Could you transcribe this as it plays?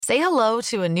Say hello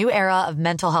to a new era of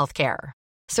mental health care.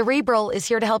 Cerebral is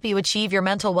here to help you achieve your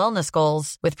mental wellness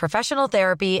goals with professional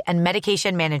therapy and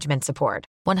medication management support.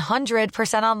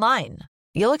 100% online.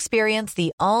 You'll experience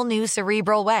the all-new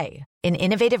Cerebral Way, an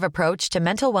innovative approach to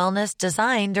mental wellness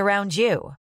designed around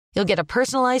you. You'll get a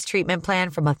personalized treatment plan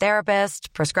from a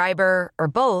therapist, prescriber, or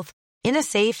both in a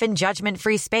safe and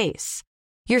judgment-free space.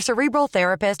 Your Cerebral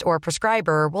therapist or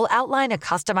prescriber will outline a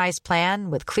customized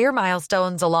plan with clear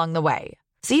milestones along the way,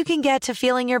 so you can get to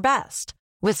feeling your best.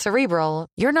 With Cerebral,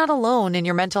 you're not alone in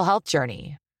your mental health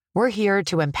journey. We're here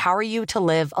to empower you to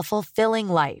live a fulfilling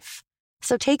life.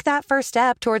 So take that first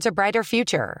step towards a brighter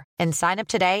future and sign up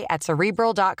today at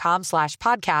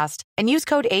Cerebral.com/podcast and use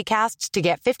code ACAST to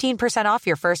get 15% off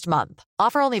your first month.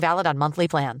 Offer only valid on monthly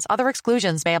plans. Other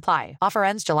exclusions may apply. Offer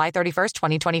ends July 31st,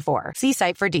 2024. See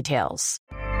site for details.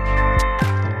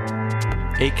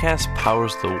 Acast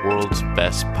powers the world's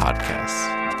best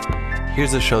podcasts.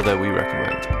 Here's a show that we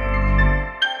recommend.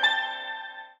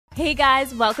 Hey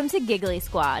guys, welcome to Giggly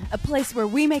Squad, a place where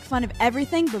we make fun of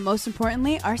everything, but most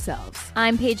importantly, ourselves.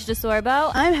 I'm Paige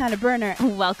DeSorbo. I'm Hannah Berner.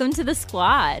 Welcome to the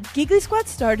squad. Giggly Squad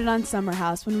started on Summer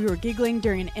House when we were giggling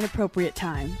during an inappropriate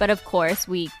time. But of course,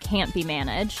 we can't be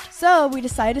managed. So we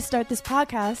decided to start this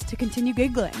podcast to continue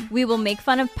giggling. We will make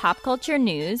fun of pop culture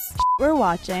news, we're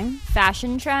watching,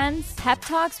 fashion trends, pep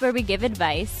talks where we give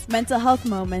advice, mental health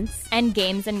moments, and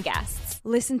games and guests.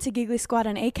 Listen to Giggly Squad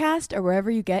on Acast or wherever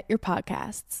you get your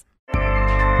podcasts.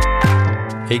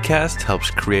 Acast helps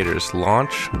creators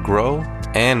launch, grow,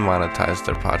 and monetize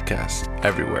their podcasts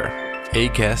everywhere.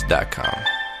 Acast.com.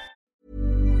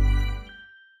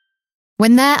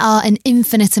 When there are an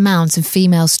infinite amount of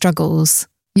female struggles,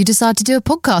 you decide to do a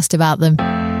podcast about them.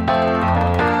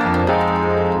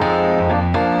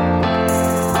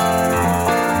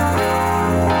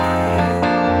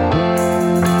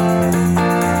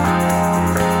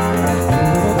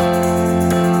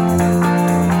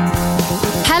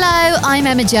 I'm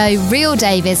Emma Jo, Real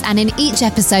Davis, and in each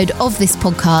episode of this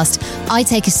podcast, I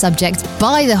take a subject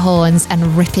by the horns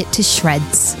and rip it to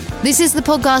shreds. This is the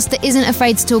podcast that isn't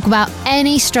afraid to talk about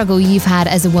any struggle you've had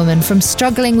as a woman, from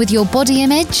struggling with your body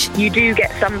image. You do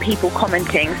get some people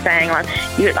commenting saying, like,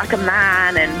 you look like a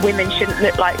man and women shouldn't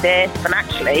look like this. And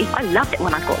actually, I loved it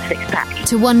when I got a six-pack.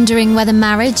 To wondering whether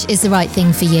marriage is the right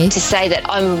thing for you. To say that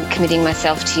I'm committing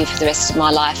myself to you for the rest of my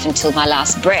life until my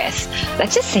last breath, that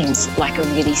just seems like a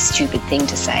really stupid thing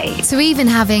to say. To even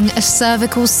having a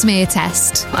cervical smear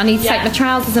test. I need to take my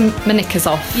trousers and my knickers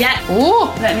off. Yeah. Ooh.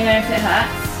 Let me know if it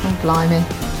hurts. Oh, blimey.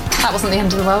 That wasn't the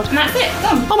end of the world. And that's it.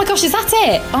 Done. Oh my gosh, is that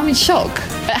it? I'm in shock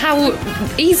at how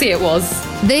easy it was.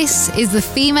 This is The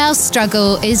Female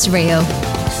Struggle is Real.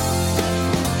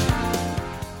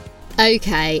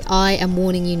 Okay, I am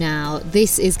warning you now.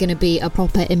 This is going to be a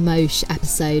proper emotion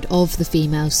episode of The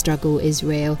Female Struggle is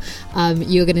Real.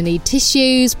 You're going to need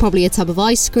tissues, probably a tub of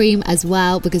ice cream as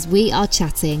well, because we are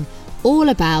chatting all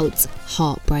about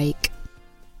heartbreak.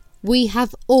 We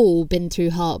have all been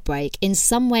through heartbreak in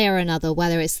some way or another,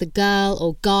 whether it's the girl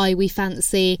or guy we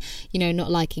fancy, not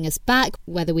liking us back,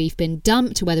 whether we've been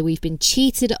dumped, whether we've been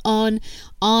cheated on.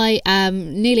 I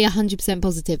am nearly 100%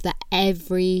 positive that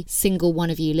every single one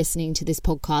of you listening to this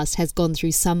podcast has gone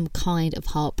through some kind of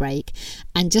heartbreak.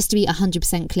 And just to be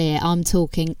 100% clear, I'm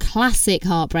talking classic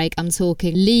heartbreak. I'm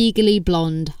talking Legally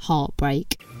Blonde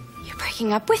heartbreak. You're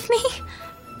breaking up with me?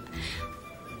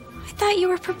 I thought you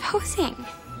were proposing.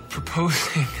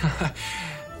 Proposing?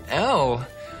 Elle,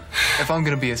 if I'm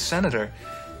gonna be a senator,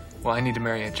 well, I need to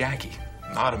marry a Jackie,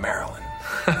 not a Marilyn.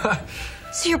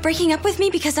 So you're breaking up with me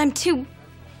because I'm too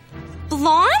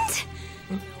blonde?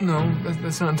 No,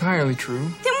 that's not entirely true.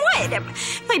 Then what?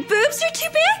 My boobs are too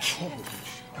big?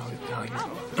 No,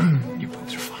 your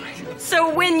boobs are fine.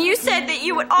 So when you said that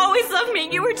you would always love me,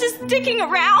 you were just sticking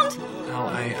around? No,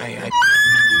 I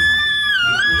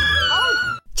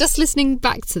Just listening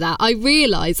back to that, I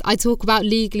realise I talk about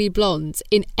Legally Blonde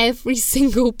in every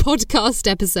single podcast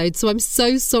episode, so I'm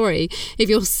so sorry if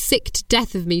you're sick to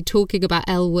death of me talking about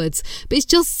Elle Woods. But it's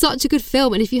just such a good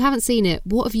film, and if you haven't seen it,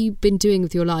 what have you been doing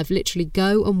with your life? Literally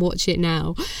go and watch it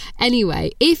now.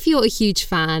 Anyway, if you're a huge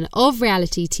fan of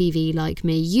reality TV like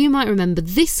me, you might remember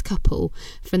this couple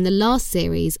from the last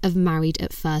series of Married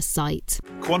at First Sight.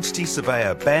 Quantity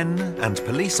surveyor Ben and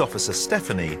police officer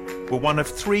Stephanie were one of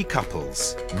three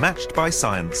couples matched by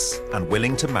science and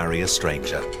willing to marry a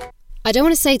stranger. I don't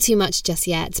want to say too much just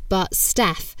yet, but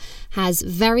Steph has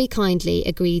very kindly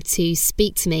agreed to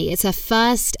speak to me. It's her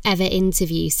first ever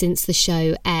interview since the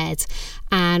show aired,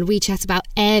 and we chat about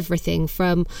everything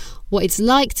from what it's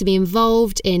like to be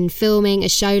involved in filming a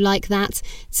show like that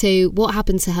to what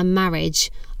happened to her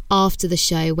marriage after the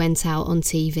show went out on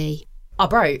TV. I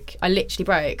broke. I literally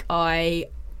broke. I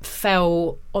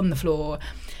fell on the floor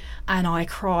and I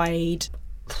cried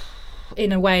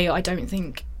in a way I don't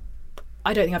think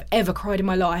I've ever cried in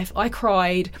my life. I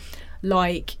cried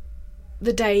like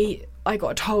the day I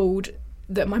got told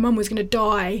that my mum was going to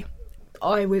die.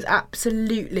 I was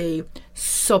absolutely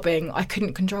sobbing. I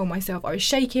couldn't control myself. I was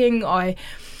shaking. I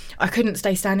couldn't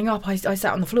stay standing up. I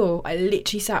sat on the floor. I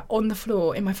literally sat on the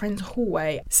floor in my friend's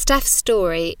hallway. Steph's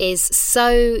story is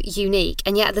so unique,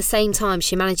 and yet at the same time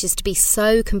she manages to be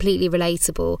so completely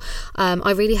relatable.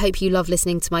 I really hope you love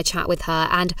listening to my chat with her,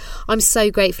 and I'm so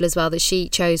grateful as well that she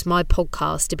chose my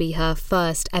podcast to be her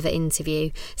first ever interview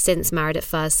since Married at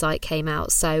First Sight came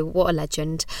out. So what a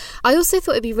legend. I also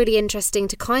thought it'd be really interesting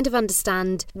to kind of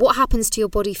understand what happens to your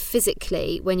body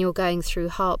physically when you're going through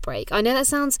heartbreak. I know that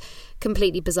sounds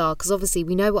completely bizarre because obviously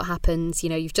we know what happens. You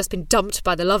know, you've just been dumped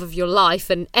by the love of your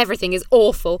life and everything is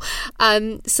awful.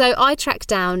 So I tracked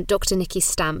down Dr. Nikki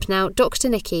Stamp. Now, Dr.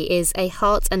 Nikki is a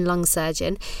heart and lung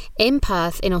surgeon in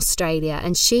Perth in Australia,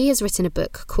 and she has written a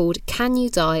book called Can You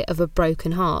Die of a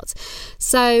Broken Heart?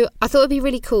 So I thought it'd be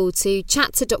really cool to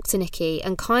chat to Dr. Nikki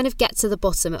and kind of get to the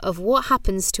bottom of what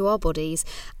happens to our bodies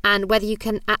and whether you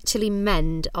can actually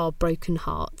mend our broken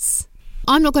hearts.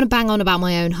 I'm not going to bang on about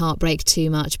my own heartbreak too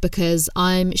much because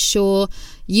I'm sure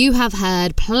you have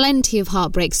heard plenty of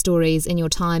heartbreak stories in your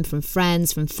time from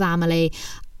friends, from family.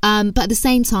 But at the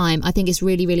same time, I think it's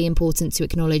really, really important to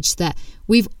acknowledge that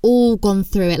we've all gone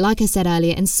through it. Like I said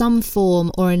earlier, in some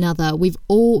form or another, we've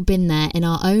all been there in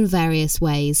our own various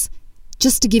ways.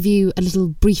 Just to give you a little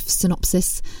brief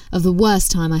synopsis of the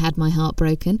worst time I had my heart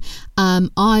broken,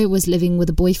 I was living with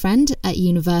a boyfriend at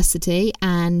university,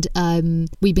 and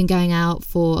we'd been going out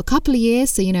for a couple of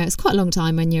years, so you know it's quite a long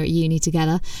time when you're at uni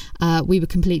together. We were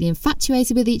completely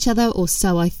infatuated with each other, or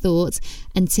so I thought,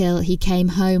 until he came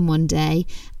home one day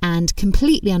and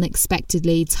completely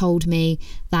unexpectedly told me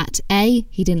that A,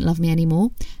 he didn't love me anymore,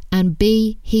 and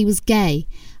B, he was gay.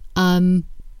 So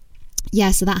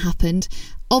that happened.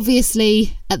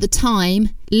 Obviously, at the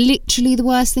time, literally the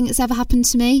worst thing that's ever happened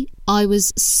to me. I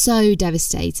was so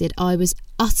devastated. I was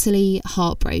utterly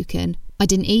heartbroken. I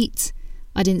didn't eat.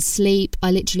 I didn't sleep.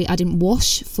 I didn't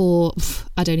wash for,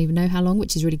 I don't even know how long,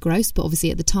 which is really gross. But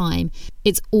obviously at the time,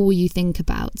 it's all you think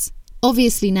about.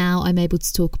 Obviously now I'm able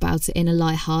to talk about it in a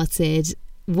light-hearted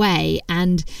way,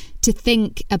 and to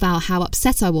think about how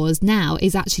upset I was now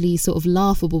is actually sort of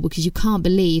laughable because you can't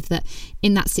believe that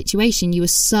in that situation you were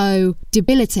so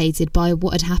debilitated by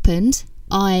what had happened.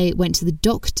 I went to the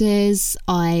doctors,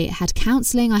 I had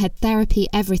counselling, I had therapy,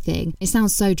 everything. It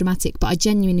sounds so dramatic, but I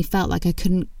genuinely felt like I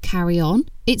couldn't carry on.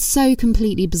 It's so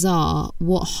completely bizarre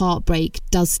what heartbreak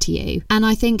does to you, and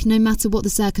I think no matter what the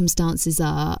circumstances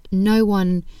are, no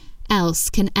one else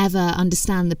can ever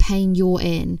understand the pain you're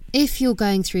in. If you're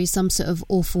going through some sort of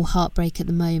awful heartbreak at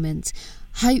the moment,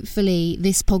 hopefully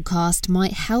this podcast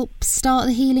might help start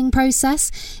the healing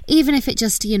process, even if it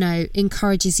just,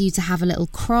 encourages you to have a little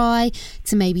cry,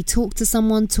 to maybe talk to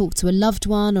someone, talk to a loved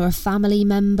one or a family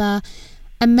member.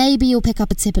 And maybe you'll pick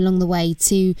up a tip along the way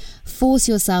to force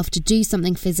yourself to do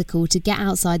something physical, to get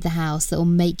outside the house that will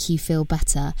make you feel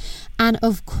better. And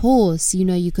of course,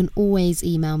 you can always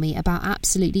email me about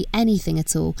absolutely anything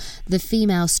at all.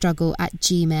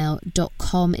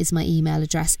 thefemalestruggle@gmail.com is my email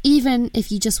address, even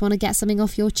if you just want to get something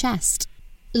off your chest.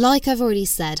 Like I've already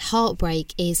said,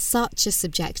 heartbreak is such a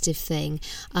subjective thing.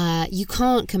 You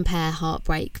can't compare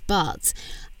heartbreak, but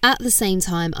at the same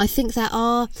time, I think there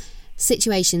are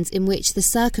situations in which the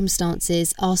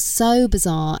circumstances are so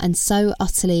bizarre and so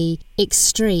utterly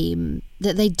extreme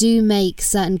that they do make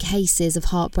certain cases of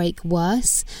heartbreak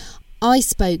worse. I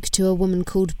spoke to a woman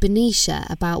called Benicia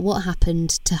about what happened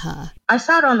to her. I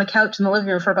sat on the couch in the living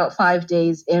room for about 5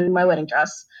 days in my wedding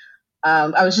dress.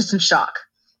 I was just in shock.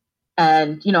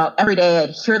 And, every day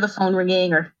I'd hear the phone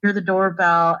ringing or hear the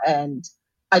doorbell, and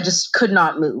I just could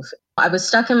not move. I was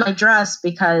stuck in my dress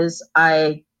because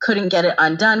I couldn't get it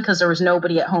undone because there was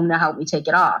nobody at home to help me take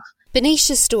it off.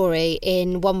 Benicia's story,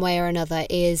 in one way or another,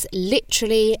 is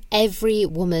literally every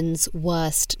woman's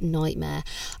worst nightmare.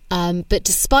 But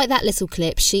despite that little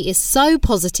clip, she is so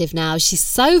positive now. She's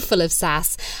so full of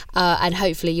sass, and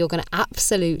hopefully you're going to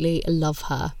absolutely love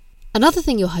her. Another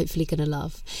thing you're hopefully going to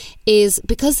love is,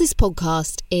 because this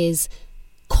podcast is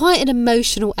quite an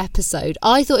emotional episode.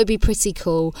 I thought it'd be pretty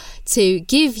cool to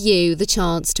give you the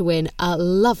chance to win a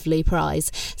lovely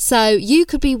prize. So you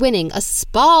could be winning a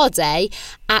spa day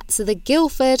at the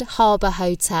Guildford Harbour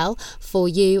Hotel for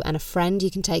you and a friend. You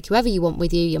can take whoever you want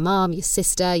with you, your mum, your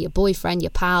sister, your boyfriend,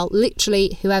 your pal,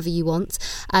 literally whoever you want.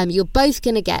 You're both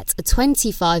going to get a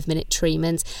 25-minute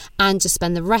treatment and just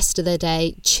spend the rest of the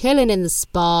day chilling in the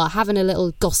spa, having a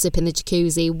little gossip in the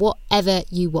jacuzzi, whatever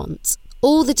you want.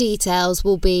 All the details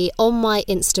will be on my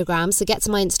Instagram, so get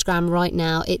to my Instagram right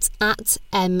now. It's at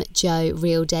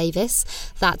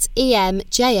mjorealdavis. That's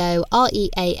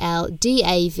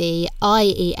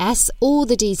EMJOREALDAVIES. All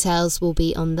the details will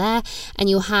be on there, and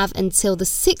you'll have until the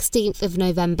 16th of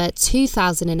November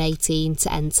 2018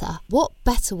 to enter. What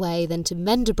better way than to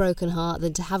mend a broken heart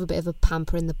than to have a bit of a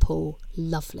pamper in the pool?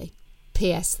 Lovely.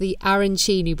 P.S. The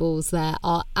arancini balls there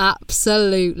are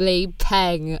absolutely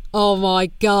peng. Oh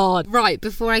my God. Right,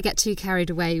 before I get too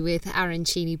carried away with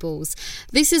arancini balls,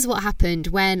 this is what happened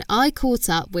when I caught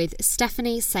up with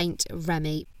Stephanie St.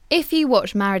 Remy. If you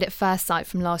watched Married at First Sight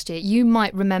from last year, you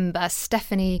might remember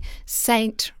Stephanie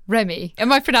St. Remy.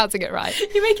 Am I pronouncing it right?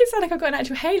 You make it sound like I've got an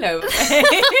actual halo.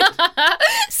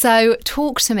 So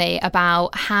talk to me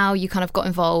about how you kind of got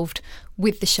involved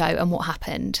with the show and what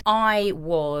happened. I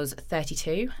was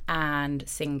 32 and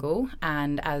single,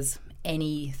 and as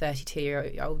any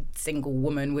 32-year-old single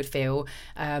woman would feel,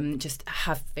 just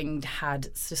having had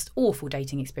just awful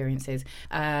dating experiences.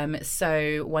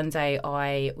 So one day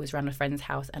I was around a friend's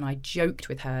house and I joked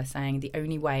with her saying the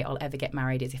only way I'll ever get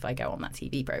married is if I go on that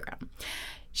TV programme.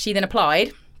 She then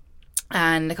applied,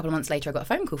 and a couple of months later I got a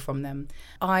phone call from them.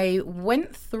 I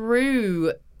went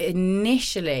through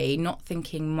initially not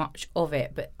thinking much of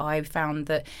it, but I found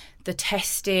that the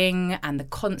testing and the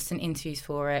constant interviews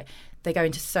for it, they go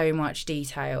into so much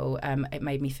detail. It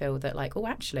made me feel that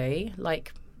actually,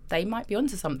 they might be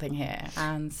onto something here.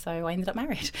 And so I ended up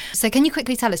married. So can you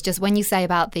quickly tell us, just when you say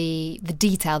about the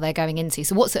detail they're going into,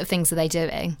 so what sort of things are they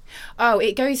doing? Oh,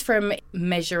 it goes from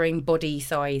measuring body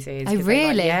sizes. Oh,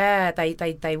 really?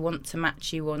 They want to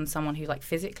match you on someone who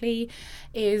physically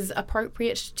is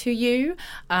appropriate to you.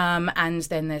 And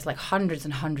then there's hundreds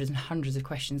and hundreds and hundreds of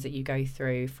questions that you go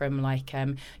through, from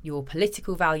your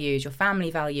political values, your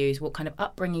family values, what kind of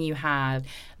upbringing you had,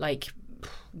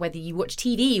 whether you watch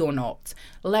TV or not.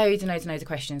 Loads and loads and loads of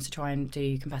questions to try and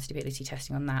do compatibility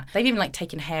testing on that. They've even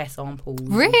taken hair samples.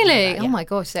 Really? Oh my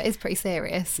gosh, that is pretty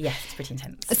serious. Yes, it's pretty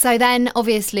intense. So then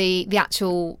obviously the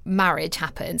actual marriage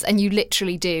happens and you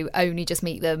literally do only just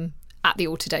meet them at the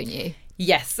altar, don't you?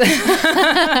 Yes.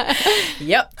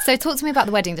 Yep. So talk to me about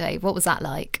the wedding day. What was that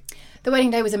like? The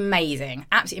wedding day was amazing,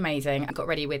 absolutely amazing. I got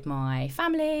ready with my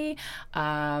family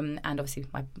and obviously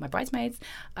my bridesmaids.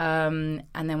 And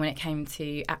then when it came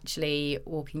to actually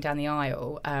walking down the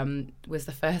aisle, was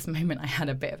the first moment I had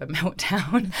a bit of a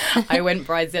meltdown. I went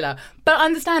bridezilla. But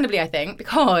understandably, I think,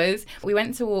 because we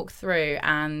went to walk through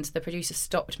and the producer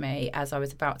stopped me as I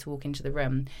was about to walk into the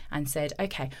room and said,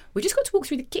 okay, we just got to walk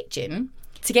through the kitchen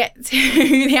to get to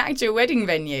the actual wedding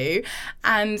venue,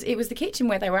 and it was the kitchen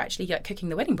where they were actually cooking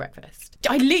the wedding breakfast.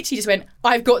 I literally just went,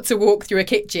 I've got to walk through a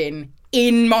kitchen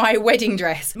in my wedding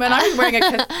dress. And I was wearing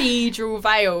a cathedral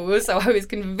veil, so I was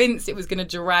convinced it was going to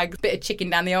drag a bit of chicken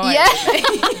down the aisle. Yeah.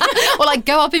 Or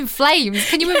go up in flames.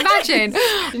 Can you imagine?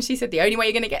 And she said, the only way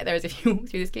you're going to get there is if you walk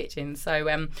through this kitchen.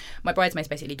 So my bridesmaids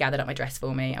basically gathered up my dress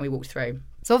for me and we walked through.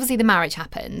 So obviously the marriage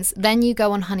happens. Then you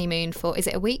go on honeymoon for, is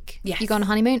it a week? Yes. You go on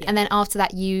honeymoon. Yeah. And then after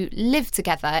that you live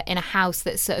together in a house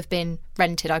that's sort of been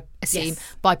rented, I assume,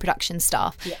 by production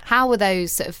staff. Yeah. How were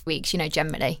those sort of weeks,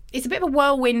 generally? It's a bit of a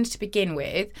whirlwind to begin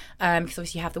with, because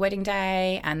obviously you have the wedding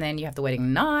day and then you have the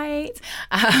wedding night.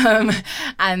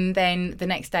 And then the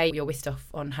next day you're whisked off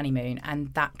on honeymoon,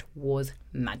 and that was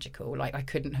magical. I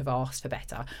couldn't have asked for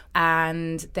better.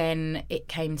 And then it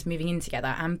came to moving in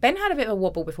together, and Ben had a bit of a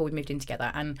wobble before we moved in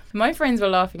together, and my friends were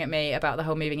laughing at me about the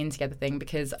whole moving in together thing,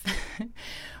 because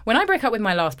when I broke up with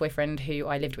my last boyfriend who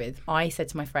I lived with, I said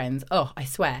to my friends, I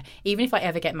swear, even if I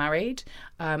ever get married,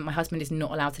 my husband is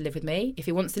not allowed to live with me. If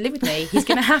he wants to live with me, he's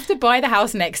going to have to buy the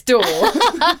house next door.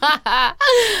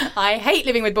 I hate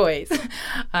living with boys.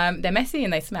 They're messy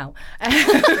and they smell.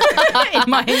 In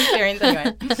my experience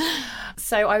anyway.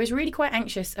 So I was really quite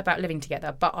anxious about living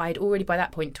together, but I'd already by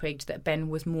that point twigged that Ben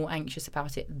was more anxious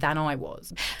about it than I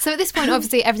was. So at this point,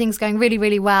 obviously, everything's going really,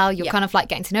 really well. You're kind of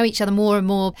getting to know each other more and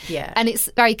more. Yeah. And it's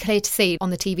very clear to see on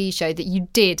the TV show that you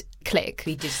did click.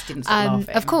 We just didn't stop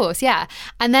laughing. Of course, yeah.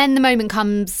 And then the moment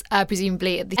comes,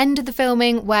 presumably at the end of the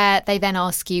filming, where they then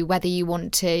ask you whether you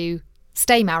want to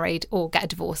stay married or get a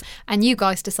divorce. And you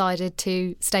guys decided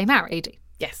to stay married.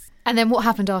 Yes. And then what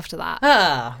happened after that?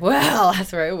 Well,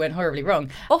 that's where it all went horribly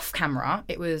wrong. Off camera,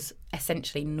 it was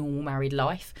essentially normal married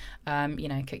life.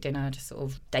 Cook dinner, just sort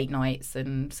of date nights,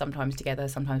 and sometimes together,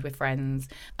 sometimes with friends.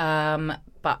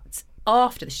 But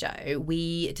after the show,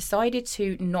 we decided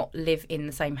to not live in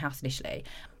the same house initially.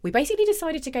 We basically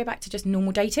decided to go back to just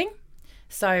normal dating.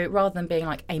 So rather than being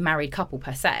like a married couple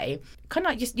per se, kind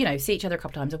of like just, see each other a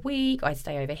couple times a week. I'd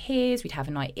stay over his, we'd have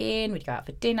a night in, we'd go out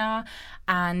for dinner.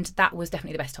 And that was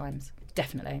definitely the best times,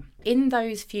 definitely. In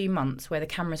those few months where the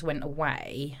cameras went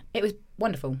away, it was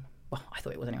wonderful. Well, I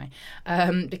thought it was anyway,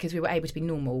 because we were able to be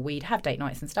normal. We'd have date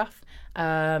nights and stuff.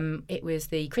 It was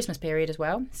the Christmas period as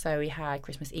well. So we had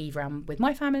Christmas Eve round with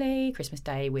my family, Christmas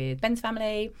Day with Ben's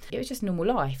family. It was just normal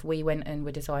life. We went and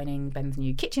were designing Ben's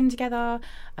new kitchen together.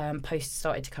 Posts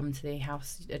started to come to the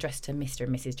house addressed to Mr.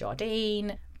 and Mrs.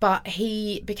 Jardine. But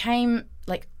he became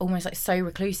almost so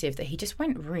reclusive that he just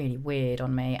went really weird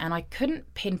on me. And I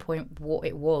couldn't pinpoint what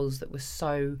it was that was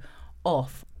so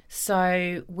off.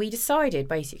 So we decided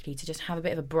basically to just have a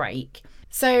bit of a break.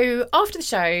 So after the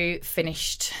show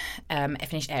finished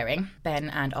airing, Ben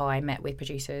and I met with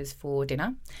producers for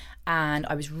dinner. And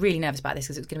I was really nervous about this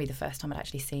because it was going to be the first time I'd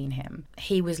actually seen him.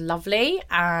 He was lovely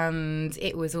and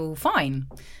it was all fine.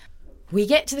 We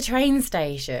get to the train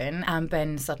station and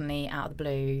Ben suddenly, out of the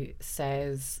blue,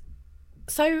 says,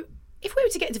 "So if we were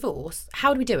to get a divorce,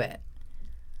 how do we do it?"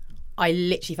 I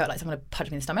literally felt like someone had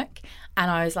punched me in the stomach. And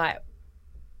I was like,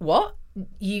 "What?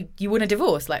 You want a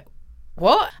divorce?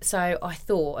 What?" So I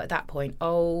thought at that point,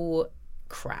 oh,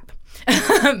 crap,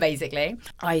 basically.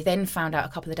 I then found out a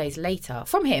couple of days later,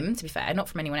 from him, to be fair, not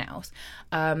from anyone else,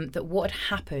 that what had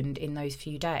happened in those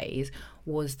few days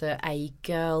was that a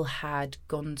girl had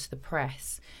gone to the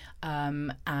press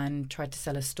and tried to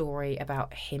sell a story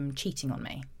about him cheating on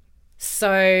me.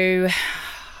 So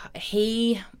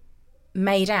he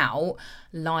made out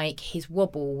like his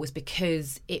wobble was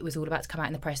because it was all about to come out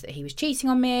in the press that he was cheating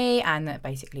on me and that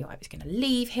basically I was going to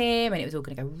leave him and it was all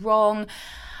going to go wrong.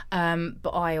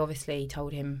 But I obviously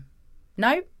told him,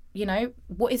 no,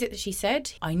 what is it that she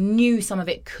said? I knew some of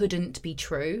it couldn't be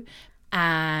true.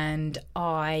 And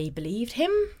I believed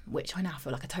him, which I now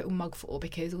feel like a total mug for,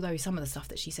 because although some of the stuff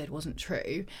that she said wasn't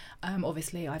true,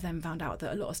 obviously I then found out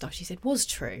that a lot of stuff she said was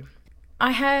true.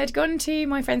 I had gone to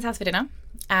my friend's house for dinner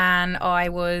and I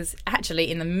was actually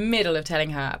in the middle of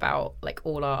telling her about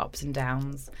all our ups and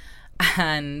downs.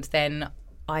 And then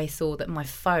I saw that my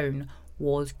phone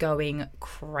was going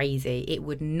crazy. It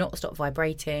would not stop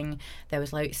vibrating. There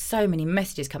was so many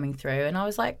messages coming through and I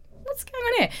was like, what's going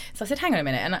on here? So I said, hang on a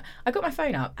minute. And I got my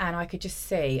phone up and I could just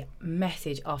see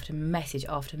message after message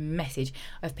after message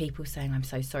of people saying, "I'm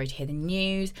so sorry to hear the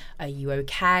news. Are you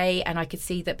okay?" And I could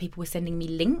see that people were sending me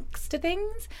links to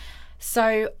things.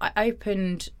 So I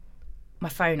opened my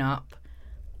phone up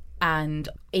and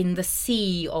in the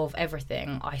sea of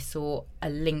everything, I saw a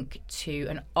link to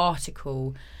an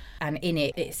article. And in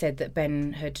it said that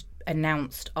Ben had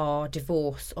announced our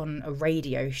divorce on a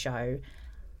radio show.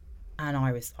 And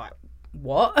I was like,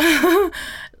 what?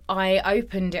 I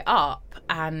opened it up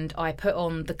and I put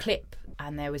on the clip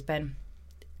and there was Ben.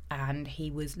 And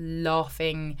he was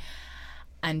laughing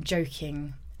and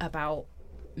joking about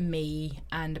me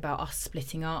and about us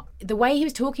splitting up. The way he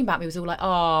was talking about me was all like,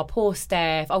 oh, poor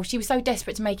Steph. Oh, she was so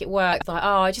desperate to make it work. It's like,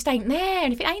 oh, it just ain't there.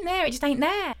 And if it ain't there, it just ain't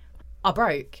there. I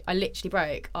broke. I literally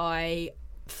broke. I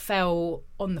fell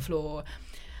on the floor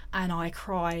and I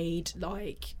cried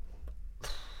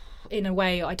in a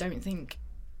way I don't think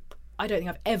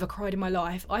I've ever cried in my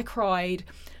life. I cried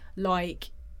like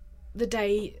the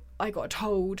day I got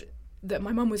told that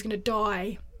my mum was going to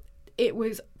die. It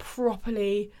was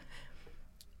properly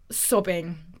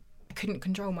sobbing. I couldn't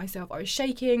control myself. I was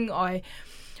shaking. I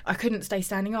couldn't stay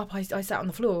standing up. I sat on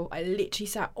the floor. I literally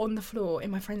sat on the floor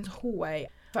in my friend's hallway.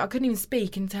 But I couldn't even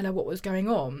speak and tell her what was going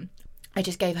on. I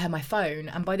just gave her my phone.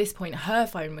 And by this point, her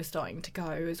phone was starting to go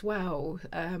as well.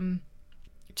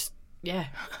 Yeah.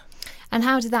 And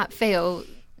how did that feel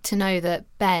to know that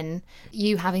Ben,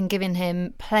 you having given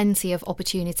him plenty of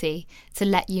opportunity to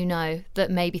let you know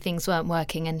that maybe things weren't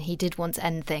working and he did want to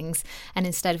end things, and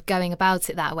instead of going about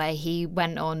it that way, he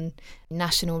went on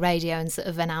national radio and sort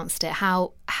of announced it.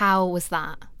 How was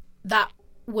that? That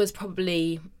was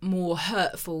probably more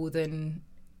hurtful than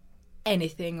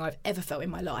anything I've ever felt in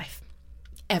my life.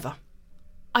 Ever.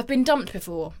 I've been dumped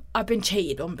before. I've been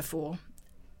cheated on before.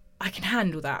 I can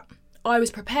handle that. I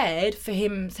was prepared for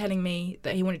him telling me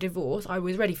that he wanted a divorce. I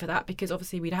was ready for that because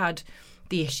obviously we'd had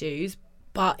the issues.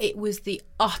 But it was the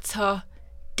utter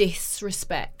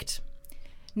disrespect.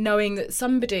 Knowing that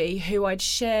somebody who I'd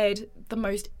shared the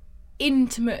most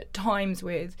intimate times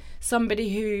with,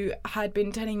 somebody who had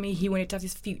been telling me he wanted to have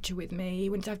his future with me, he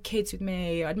wanted to have kids with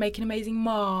me, I'd make an amazing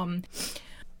mom.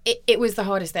 It was the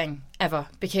hardest thing ever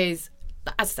because,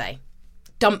 as I say,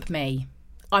 dump me.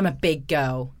 I'm a big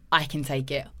girl. I can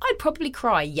take it. I'd probably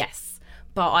cry, yes,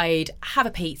 but I'd have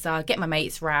a pizza, get my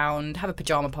mates round, have a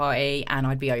pyjama party, and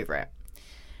I'd be over it.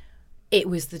 It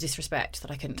was the disrespect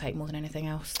that I couldn't take more than anything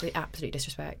else. The absolute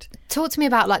disrespect. Talk to me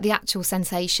about like the actual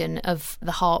sensation of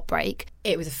the heartbreak.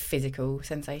 It was a physical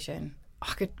sensation.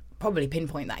 I could probably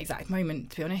pinpoint that exact moment,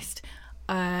 to be honest.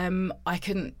 I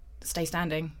couldn't stay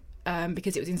standing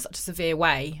because it was in such a severe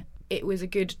way. It was a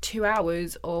good 2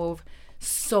 hours of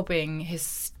sobbing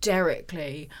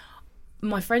hysterically.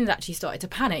 My friend actually started to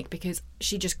panic because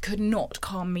she just could not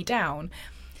calm me down.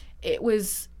 It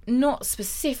was not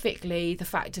specifically the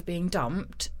fact of being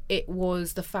dumped, it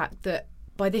was the fact that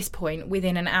by this point,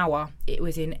 within an hour, it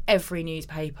was in every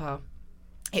newspaper.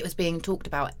 It was being talked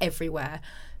about everywhere.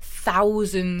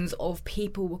 Thousands of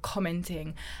people were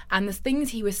commenting. And the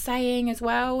things he was saying as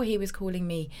well, he was calling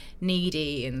me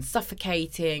needy and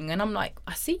suffocating. And I'm like,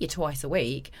 I see you twice a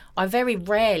week. I very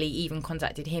rarely even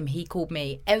contacted him. He called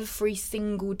me every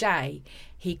single day.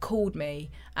 He called me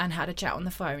and had a chat on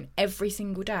the phone every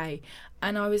single day.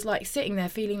 And I was like sitting there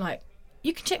feeling like,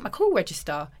 you can check my call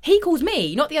register. He calls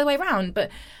me, not the other way around. But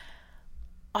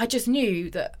I just knew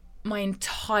that my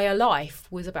entire life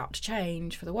was about to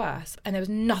change for the worse, and there was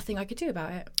nothing I could do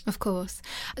about it. Of course.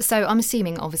 So I'm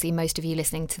assuming, obviously, most of you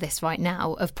listening to this right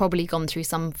now have probably gone through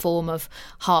some form of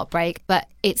heartbreak, but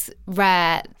it's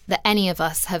rare that any of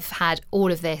us have had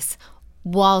all of this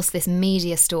whilst this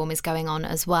media storm is going on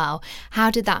as well. How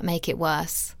did that make it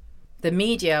worse? The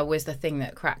media was the thing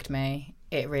that cracked me.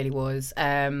 It really was.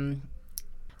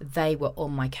 They were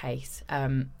on my case.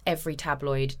 Every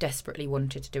tabloid desperately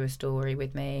wanted to do a story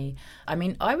with me. I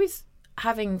mean, I was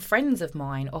having friends of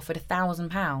mine offered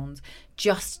 £1,000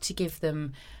 just to give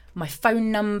them my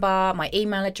phone number, my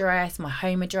email address, my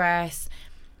home address,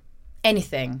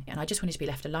 anything. And I just wanted to be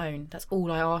left alone. That's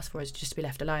all I asked for, is just to be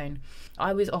left alone.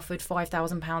 I was offered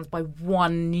 £5,000 by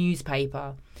one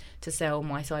newspaper to sell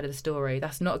my side of the story.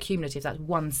 That's not cumulative, that's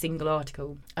one single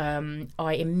article.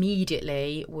 I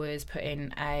immediately was put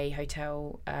in a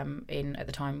hotel in, at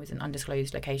the time, was an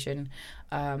undisclosed location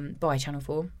by Channel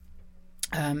 4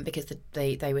 because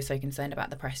they were so concerned about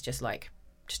the press just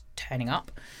turning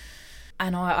up.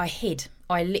 And I hid.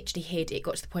 I literally hid. It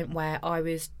got to the point where I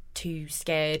was too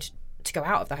scared to go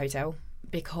out of the hotel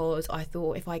because I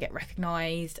thought, if I get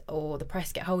recognised or the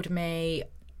press get hold of me,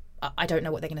 I don't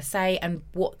know what they're going to say, and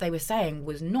what they were saying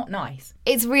was not nice.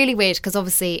 It's really weird because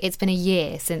obviously it's been a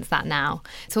year since that now.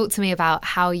 Talk to me about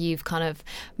how you've kind of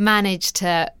managed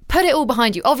to put it all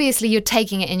behind you. Obviously you're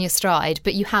taking it in your stride,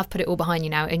 but you have put it all behind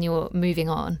you now and you're moving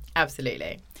on.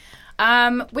 Absolutely.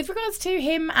 With regards to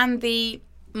him and the,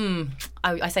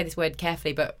 I say this word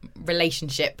carefully, but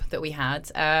relationship that we had,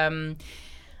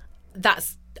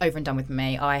 that's over and done with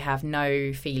me. I have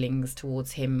no feelings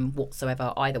towards him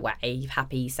whatsoever, either way,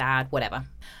 happy, sad, whatever.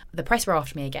 The press were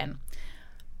after me again.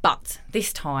 But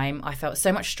this time I felt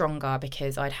so much stronger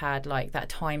because I'd had that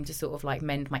time to sort of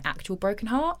mend my actual broken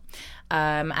heart.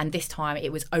 And this time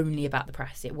it was only about the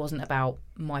press. It wasn't about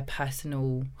my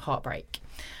personal heartbreak.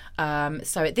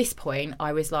 So at this point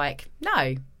I was like,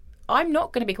 no, I'm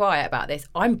not going to be quiet about this.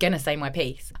 I'm going to say my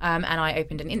piece. And I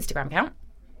opened an Instagram account.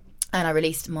 And I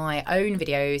released my own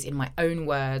videos in my own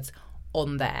words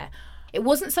on there. It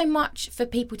wasn't so much for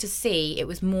people to see, it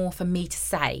was more for me to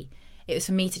say. It was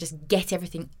for me to just get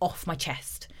everything off my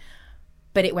chest.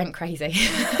 But it went crazy.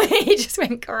 It just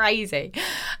went crazy.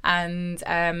 And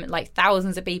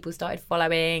thousands of people started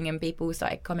following and people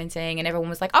started commenting and everyone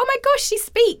was like, oh my gosh, she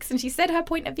speaks and she said her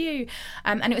point of view.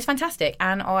 And it was fantastic.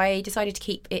 And I decided to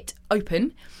keep it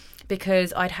open,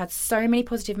 because I'd had so many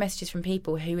positive messages from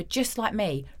people who were just like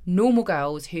me, normal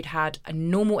girls who'd had a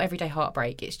normal everyday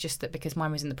heartbreak. It's just that because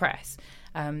mine was in the press,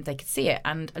 they could see it.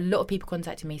 And a lot of people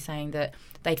contacted me saying that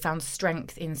they'd found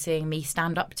strength in seeing me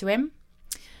stand up to him.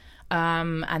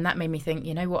 And that made me think,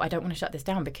 you know what, I don't want to shut this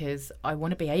down because I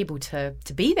want to be able to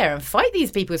be there and fight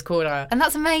these people's corner. And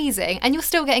that's amazing. And you're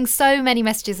still getting so many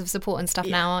messages of support and stuff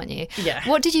now, aren't you? Yeah.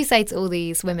 What did you say to all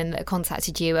these women that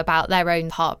contacted you about their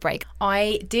own heartbreak?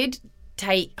 I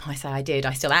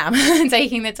still am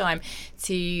taking the time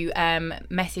to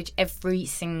message every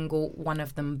single one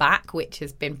of them back, which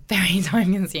has been very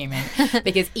time consuming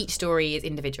because each story is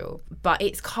individual. But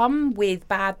it's come with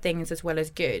bad things as well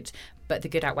as good, but the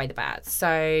good outweigh the bad.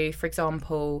 So, for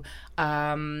example,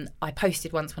 I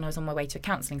posted once when I was on my way to a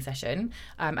counselling session,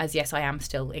 as yes, I am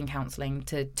still in counselling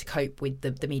to cope with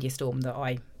the media storm that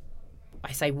I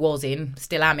I say was in,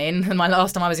 still am in, and my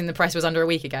last time I was in the press was under a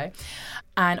week ago.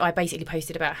 And I basically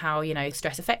posted about how,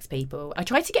 stress affects people. I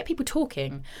tried to get people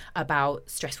talking about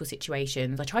stressful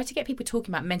situations. I tried to get people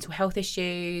talking about mental health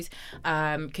issues,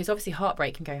 because obviously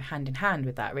heartbreak can go hand in hand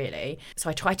with that, really. So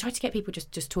I tried to get people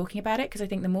just talking about it, because I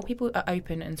think the more people are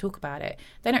open and talk about it,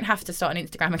 they don't have to start an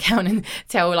Instagram account and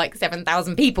tell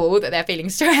 7,000 people that they're feeling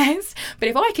stressed. But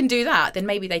if I can do that, then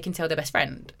maybe they can tell their best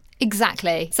friend.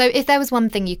 Exactly. So if there was one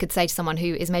thing you could say to someone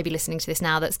who is maybe listening to this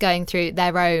now that's going through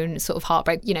their own sort of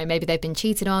heartbreak, maybe they've been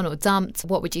cheated on or dumped,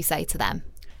 what would you say to them?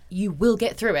 You will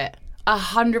get through it.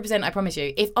 100%, I promise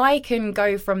you. If I can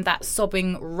go from that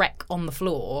sobbing wreck on the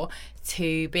floor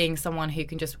to being someone who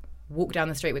can just walk down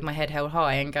the street with my head held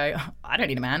high and go, I don't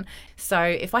need a man. So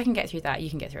if I can get through that,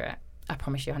 you can get through it. I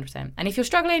promise you 100%. And if you're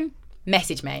struggling,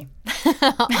 message me.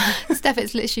 Steph,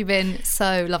 it's literally been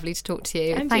so lovely to talk to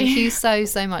you. Thank you so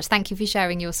much. Thank you for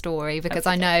sharing your story, because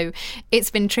I know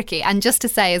it's been tricky. And just to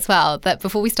say as well that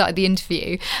before we started the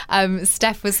interview,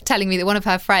 Steph was telling me that one of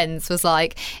her friends was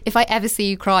like, if I ever see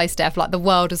you cry, Steph, the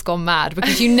world has gone mad,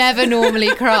 because you never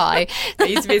normally cry. I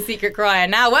used to be a secret crier.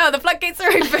 Now, well, the floodgates are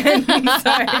open.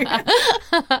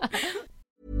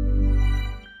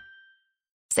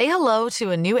 Say hello to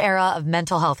a new era of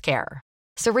mental health care.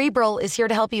 Cerebral is here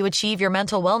to help you achieve your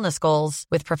mental wellness goals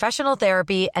with professional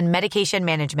therapy and medication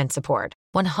management support.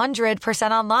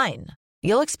 100% online.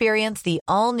 You'll experience the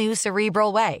all-new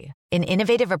Cerebral Way, an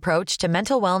innovative approach to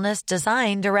mental wellness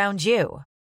designed around you.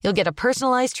 You'll get a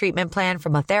personalized treatment plan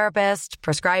from a therapist,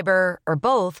 prescriber, or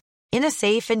both in a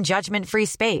safe and judgment-free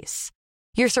space.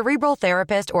 Your Cerebral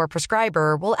therapist or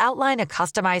prescriber will outline a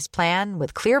customized plan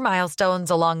with clear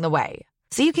milestones along the way,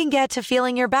 so you can get to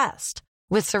feeling your best.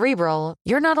 With Cerebral,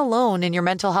 you're not alone in your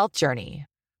mental health journey.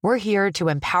 We're here to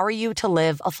empower you to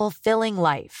live a fulfilling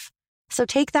life. So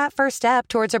take that first step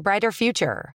towards a brighter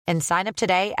future and sign up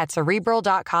today at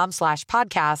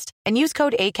Cerebral.com/podcast and use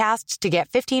code ACAST to get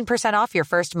 15% off your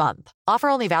first month. Offer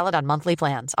only valid on monthly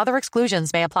plans. Other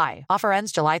exclusions may apply. Offer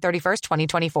ends July 31st,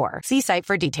 2024. See site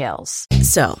for details.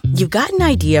 So, you've got an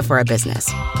idea for a business.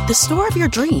 The store of your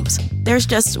dreams. There's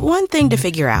just one thing to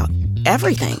figure out.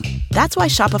 Everything. That's why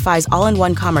Shopify's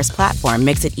all-in-one commerce platform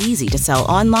makes it easy to sell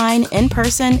online, in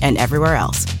person, and everywhere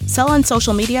else. Sell on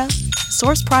social media,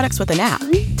 source products with an app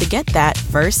to get that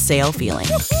first sale feeling.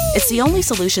 It's the only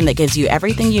solution that gives you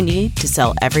everything you need to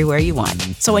sell everywhere you want.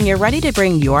 So when you're ready to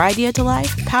bring your idea to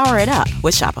life, power it up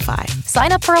with Shopify.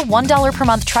 Sign up for a $1 per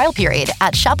month trial period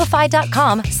at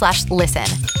shopify.com/listen.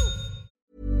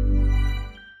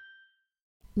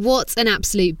 What an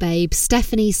absolute babe,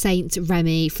 Stephanie St.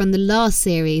 Remy from the last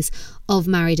series of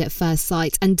Married at First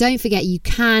Sight. And don't forget, you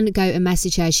can go and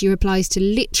message her. She replies to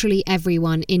literally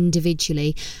everyone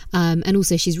individually. And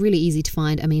also, she's really easy to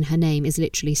find. I mean, her name is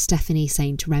literally Stephanie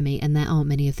St. Remy, and there aren't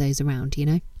many of those around,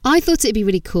 I thought it'd be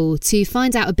really cool to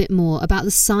find out a bit more about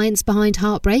the science behind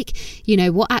heartbreak.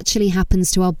 What actually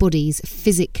happens to our bodies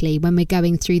physically when we're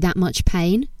going through that much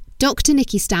pain. Dr.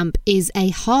 Nikki Stamp is a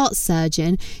heart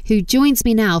surgeon who joins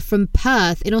me now from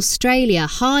Perth in Australia.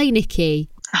 Hi, Nikki.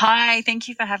 Hi, thank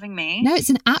you for having me. No, it's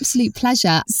an absolute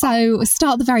pleasure. So we'll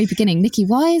start at the very beginning. Nikki,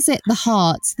 why is it the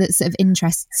heart that sort of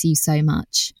interests you so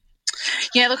much?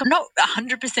 Yeah, look, I'm not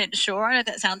 100% sure. I know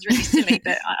that sounds really silly,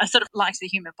 but I sort of liked the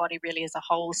human body really as a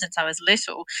whole since I was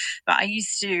little. But I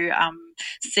used to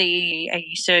see a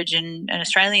surgeon, an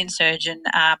Australian surgeon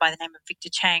by the name of Victor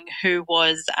Chang, who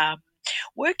was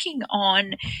working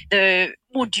on the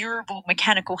more durable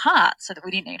mechanical heart so that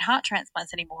we didn't need heart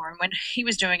transplants anymore. And when he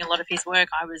was doing a lot of his work,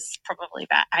 I was probably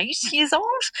about 8 years old.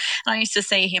 And I used to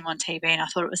see him on TV and I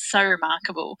thought it was so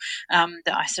remarkable that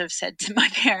I sort of said to my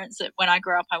parents that when I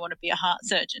grow up, I want to be a heart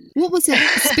surgeon. What was it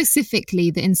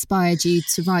specifically that inspired you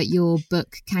to write your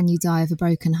book, Can You Die of a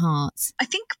Broken Heart? I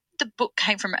think the book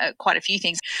came from quite a few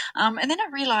things. And then I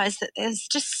realised that there's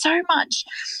just so much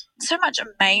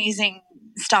amazing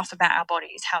stuff about our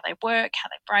bodies, how they work, how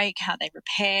they break, how they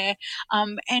repair.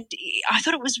 And I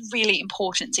thought it was really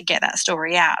important to get that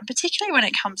story out, particularly when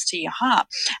it comes to your heart.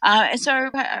 And so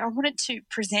I wanted to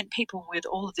present people with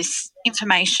all of this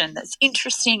information that's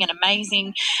interesting and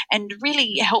amazing and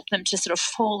really help them to sort of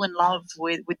fall in love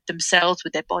with themselves,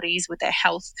 with their bodies, with their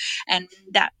health. And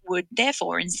that would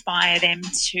therefore inspire them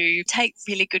to take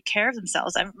really good care of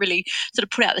themselves. I really sort of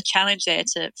put out the challenge there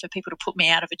for people to put me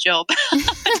out of a job.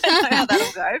 I don't know how that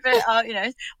that'll go,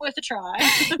 but worth a try.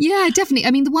 Yeah, definitely.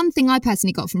 I mean, the one thing I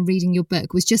personally got from reading your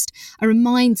book was just a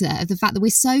reminder of the fact that we're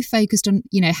so focused on,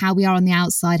 how we are on the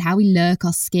outside, how we look,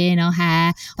 our skin, our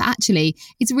hair. But actually,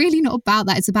 it's really not about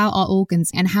that. It's about our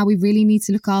organs and how we really need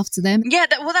to look after them. Yeah,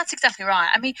 that's exactly right.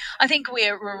 I mean, I think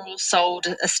we're all sold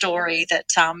a story that,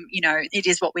 it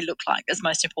is what we look like that's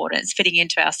most important. It's fitting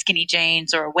into our skinny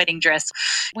jeans or a wedding dress.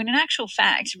 When in actual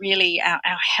fact, really our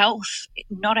health,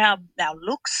 not our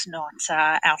looks, not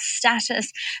our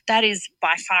status, that is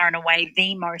by far and away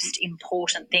the most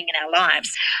important thing in our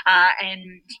lives.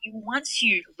 And once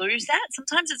you lose that,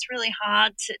 sometimes it's really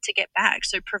hard to get back.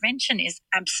 So prevention is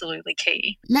absolutely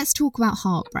key. Let's talk about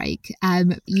heartbreak.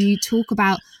 You talk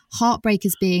about heartbreak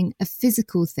as being a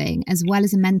physical thing as well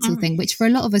as a mental thing, which for a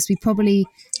lot of us we probably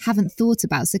haven't thought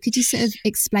about. So could you sort of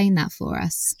explain that for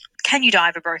us? Can you die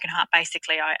of a broken heart?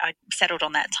 Basically, I settled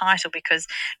on that title because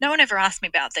no one ever asked me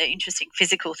about the interesting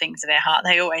physical things of their heart.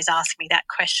 They always ask me that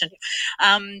question.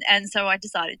 And so I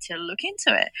decided to look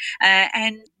into it.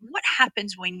 And what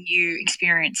happens when you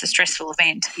experience a stressful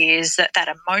event is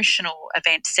that emotional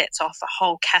event sets off a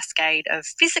whole cascade of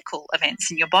physical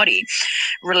events in your body,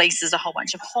 releases a whole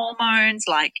bunch of hormones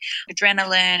like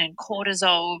adrenaline and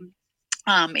cortisol.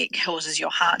 It causes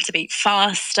your heart to beat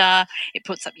faster. It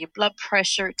puts up your blood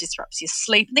pressure. It disrupts your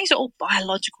sleep. And these are all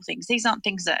biological things. These aren't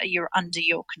things that are under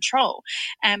your control.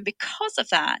 And because of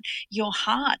that, your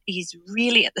heart is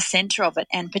really at the center of it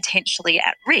and potentially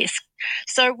at risk.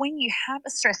 So when you have a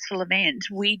stressful event,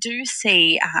 we do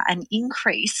see an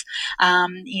increase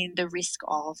in the risk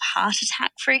of heart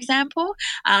attack, for example,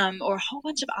 or a whole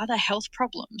bunch of other health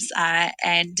problems.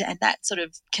 And that sort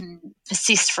of can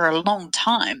persist for a long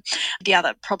time. The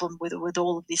other problem with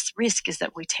all of this risk is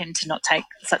that we tend to not take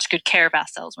such good care of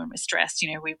ourselves when we're stressed.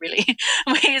 We really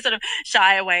we sort of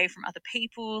shy away from other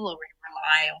people, or we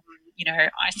rely on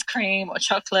ice cream or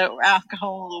chocolate or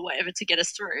alcohol or whatever to get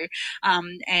us through.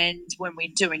 And when we're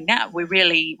doing that, we're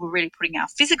really putting our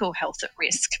physical health at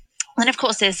risk. And of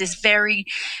course, there's this very,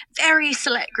 very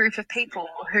select group of people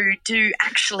who do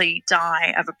actually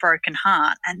die of a broken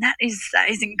heart. And that is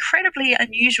incredibly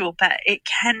unusual, but it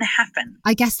can happen.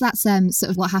 I guess that's sort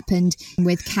of what happened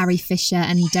with Carrie Fisher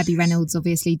and Debbie Reynolds.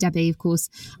 Obviously, Debbie, of course,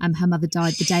 her mother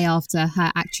died the day after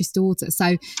her actress daughter.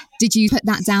 So did you put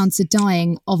that down to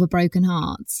dying of a broken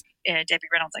heart? Debbie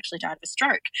Reynolds actually died of a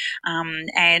stroke. Her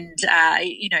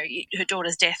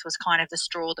daughter's death was kind of the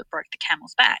straw that broke the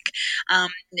camel's back.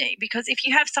 Because if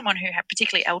you have someone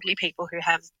particularly elderly people who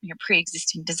have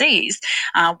pre-existing disease,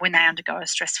 when they undergo a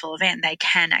stressful event, they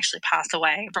can actually pass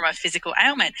away from a physical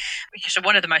ailment. Because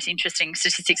one of the most interesting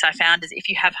statistics I found is if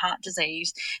you have heart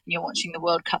disease and you're watching the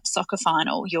World Cup soccer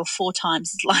final, you're 4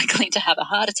 times as likely to have a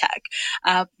heart attack.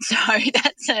 So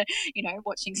that's,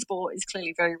 watching sport is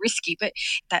clearly very risky, but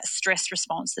that stress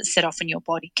response that's set off in your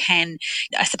body can,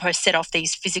 I suppose, set off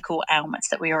these physical ailments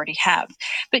that we already have.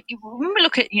 But when we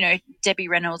look at, Debbie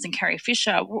Reynolds and Carrie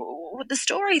Fisher, the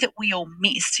story that we all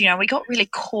missed, we got really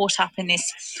caught up in this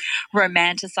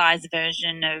romanticized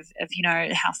version of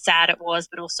how sad it was,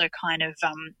 but also kind of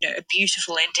a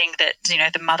beautiful ending that,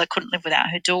 the mother couldn't live without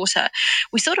her daughter.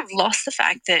 We sort of lost the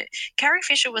fact that Carrie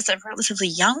Fisher was a relatively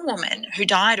young woman who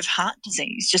died of heart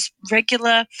disease, just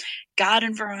regular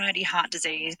garden variety heart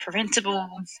disease, preventable,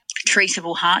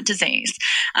 treatable heart disease.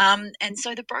 And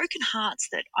so the broken hearts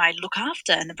that I look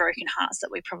after and the broken hearts that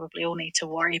we probably all need to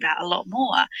worry about a lot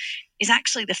more is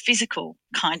actually the physical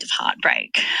kind of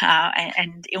heartbreak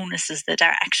and illnesses that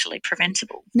are actually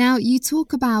preventable. Now, you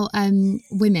talk about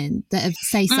women that have,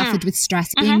 say, suffered with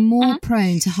stress being more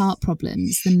prone to heart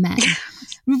problems than men.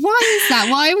 Why is that?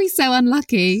 Why are we so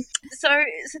unlucky? So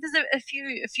there's a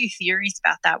few theories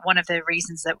about that. One of the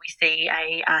reasons that we see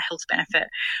a health benefit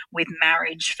with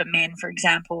marriage for men, for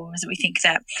example, is that we think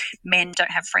that men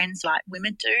don't have friends like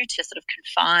women do to sort of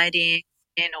confide in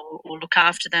or look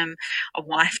after them. A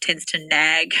wife tends to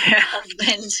nag her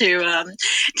husband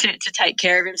to take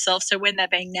care of himself. So when they're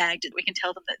being nagged, we can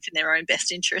tell them that it's in their own best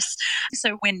interests.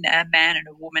 So when a man and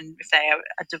a woman, if they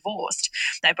are divorced,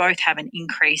 they both have an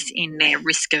increase in their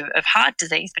risk of heart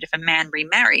disease. But if a man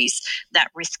remarries,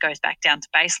 that risk goes back down to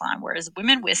baseline. Whereas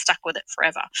women, we're stuck with it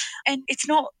forever. And it's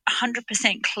not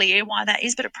 100% clear why that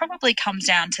is, but it probably comes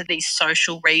down to these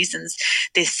social reasons,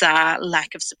 this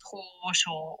lack of support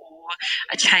or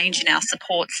a change in our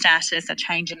support status, a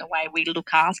change in the way we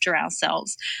look after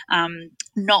ourselves,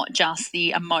 not just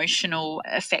the emotional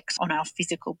effects on our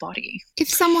physical body. If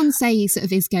someone, say, sort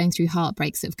of is going through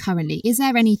heartbreak sort of currently, is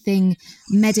there anything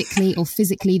medically or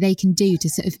physically they can do to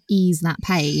sort of ease that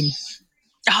pain?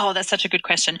 Oh, that's such a good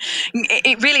question.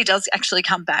 It really does actually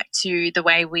come back to the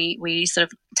way we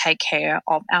sort of take care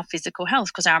of our physical health,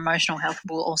 because our emotional health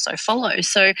will also follow.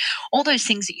 So all those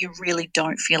things that you really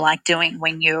don't feel like doing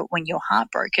when you're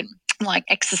heartbroken, like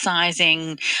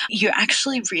exercising, you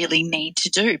actually really need to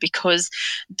do, because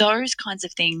those kinds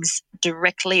of things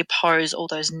directly oppose all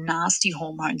those nasty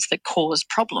hormones that cause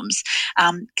problems.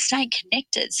 Staying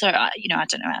connected. So, I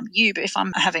don't know about you, but if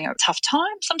I'm having a tough time,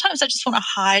 sometimes I just want to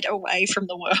hide away from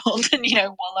the world and,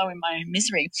 wallow in my own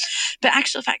misery. But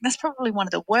actual fact, that's probably one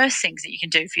of the worst things that you can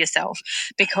do for yourself,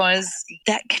 because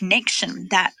that connection,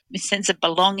 that sense of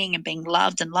belonging and being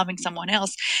loved and loving someone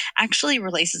else actually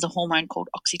releases a hormone called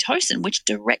oxytocin, which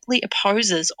directly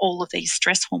opposes all of these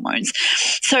stress hormones.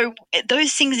 So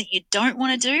those things that you don't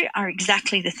want to do are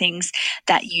exactly the things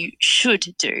that you should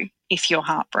do if you're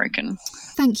heartbroken.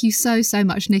 Thank you so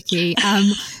much, Nikki.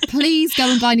 Please go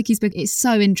and buy Nikki's book. It's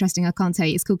so interesting. I can't tell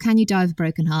you. It's called Can You Die with a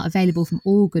Broken Heart? Available from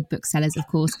all good booksellers, of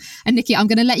course. And Nikki, I'm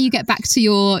going to let you get back to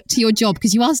your job,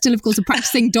 because you are still, of course, a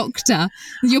practicing doctor.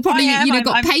 You're probably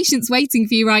got patients waiting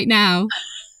for you right now.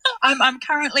 I'm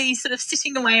currently sort of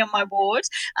sitting away on my ward,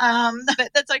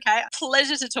 but that's okay.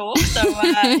 Pleasure to talk. So,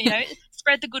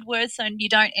 spread the good word so you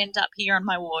don't end up here on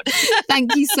my ward.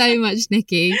 Thank you so much,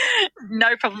 Nikki.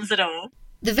 No problems at all.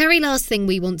 The very last thing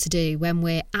we want to do when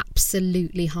we're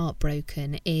absolutely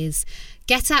heartbroken is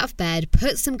get out of bed,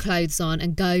 put some clothes on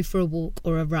and go for a walk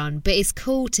or a run. But it's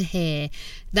cool to hear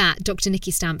that Dr. Nikki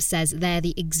Stamp says they're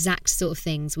the exact sort of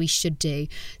things we should do.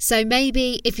 So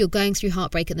maybe if you're going through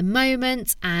heartbreak at the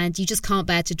moment and you just can't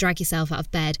bear to drag yourself out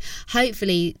of bed,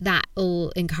 hopefully that will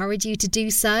encourage you to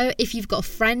do so. If you've got a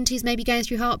friend who's maybe going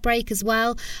through heartbreak as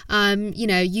well,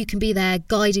 you can be their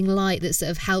guiding light that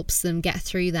sort of helps them get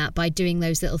through that by doing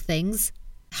those little things.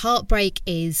 Heartbreak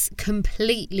is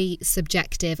completely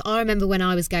subjective. I remember when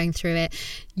I was going through it,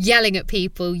 yelling at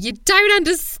people, "You don't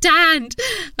understand!"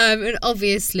 And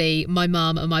obviously my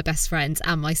mum and my best friends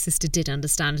and my sister did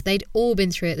understand. They'd all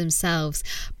been through it themselves.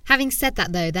 Having said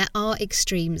that though, there are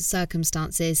extreme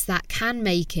circumstances that can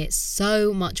make it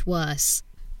so much worse.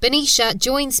 Benisha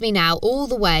joins me now all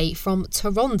the way from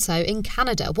Toronto in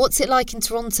Canada. What's it like in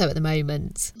Toronto at the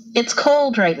moment? It's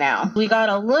cold right now. We got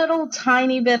a little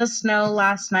tiny bit of snow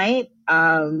last night.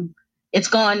 It's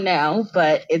gone now,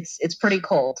 but it's pretty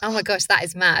cold. Oh my gosh, that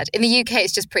is mad. In the UK,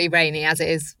 it's just pretty rainy, as it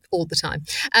is all the time.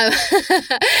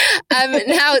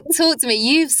 Now, talk to me.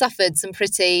 You've suffered some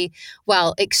pretty,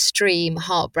 extreme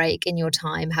heartbreak in your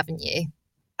time, haven't you?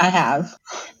 I have.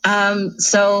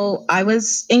 So I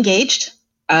was engaged.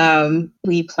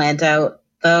 We planned out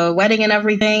the wedding and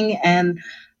everything, and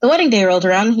the wedding day rolled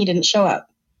around and he didn't show up.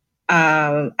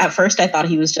 At first I thought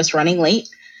he was just running late.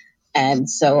 And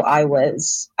so I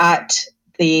was at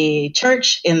the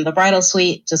church in the bridal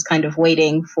suite, just kind of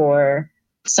waiting for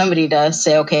somebody to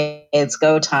say, okay, it's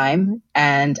go time.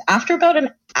 And after about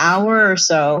an hour or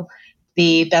so,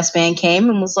 the best man came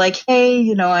and was like,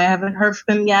 hey, I haven't heard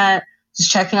from him yet.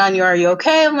 Just checking on you. Are you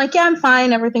okay? I'm like, yeah, I'm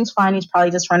fine. Everything's fine. He's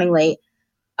probably just running late.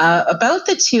 About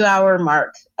the 2-hour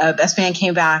mark, best man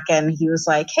came back and he was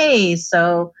like, hey,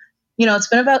 so, it's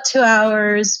been about 2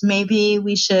 hours. Maybe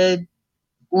we should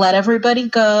let everybody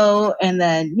go. And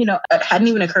then, it hadn't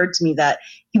even occurred to me that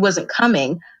he wasn't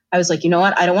coming. I was like, you know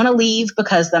what? I don't want to leave,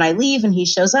 because then I leave and he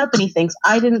shows up and he thinks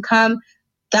I didn't come.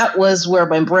 That was where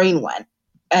my brain went.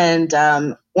 And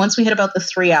once we hit about the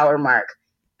 3-hour mark,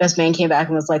 best man came back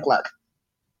and was like, look,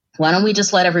 why don't we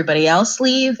just let everybody else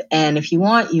leave? And if you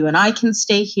want, you and I can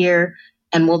stay here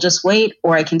and we'll just wait,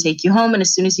 or I can take you home. And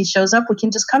as soon as he shows up, we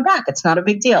can just come back. It's not a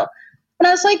big deal. And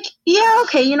I was like, yeah,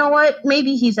 okay, you know what?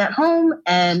 Maybe he's at home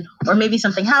or maybe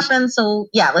something happened. So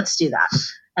yeah, let's do that.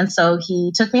 And so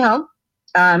he took me home.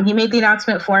 He made the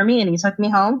announcement for me and he took me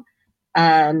home,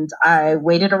 and I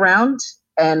waited around,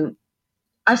 and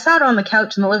I sat on the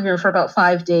couch in the living room for about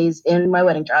 5 days in my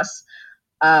wedding dress.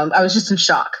 I was just in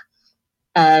shock.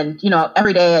 And,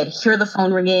 every day I'd hear the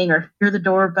phone ringing or hear the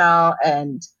doorbell,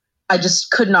 and I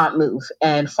just could not move.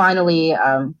 And finally,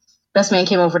 best man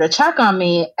came over to check on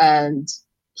me, and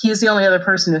he was the only other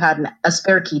person who had a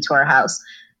spare key to our house.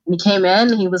 And he came in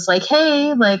and he was like,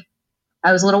 hey,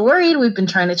 I was a little worried. We've been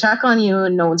trying to check on you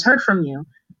and no one's heard from you.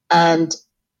 And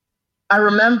I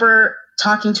remember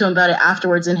talking to him about it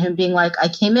afterwards and him being like, I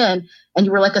came in and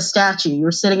you were like a statue. You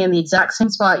were sitting in the exact same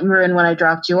spot you were in when I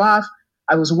dropped you off.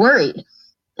 I was worried.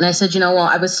 And I said,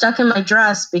 I was stuck in my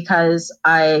dress because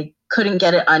I couldn't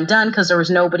get it undone because there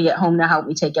was nobody at home to help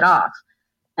me take it off.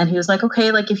 And he was like, okay,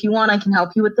 if you want, I can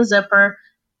help you with the zipper.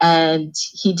 And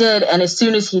he did. And as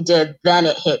soon as he did, then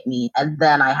it hit me. And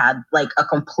then I had a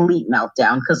complete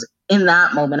meltdown, because in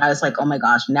that moment I was like, oh my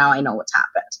gosh, now I know what's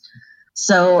happened.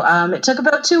 So it took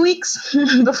about 2 weeks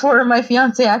before my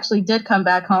fiance actually did come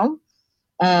back home.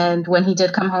 And when he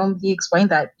did come home, he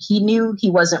explained that he knew he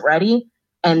wasn't ready.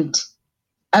 And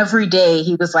every day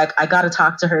he was like, I got to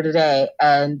talk to her today.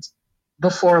 And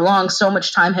before long, so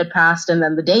much time had passed, and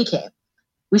then the day came.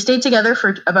 We stayed together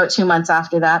for about 2 months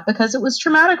after that because it was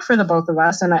traumatic for the both of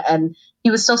us. And he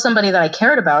was still somebody that I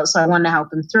cared about, so I wanted to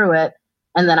help him through it.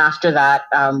 And then after that,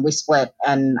 we split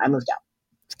and I moved out.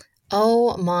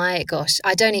 Oh my gosh,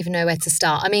 I don't even know where to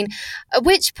start. I mean, at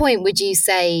which point would you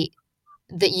say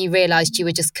that you realised you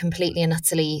were just completely and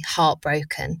utterly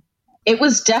heartbroken? It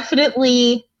was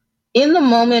definitely in the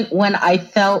moment when I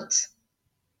felt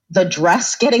the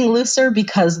dress getting looser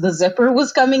because the zipper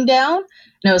was coming down.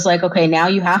 And I was like, okay, now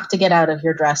you have to get out of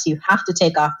your dress. You have to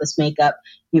take off this makeup.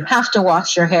 You have to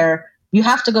wash your hair. You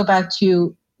have to go back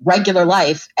to regular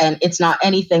life. And it's not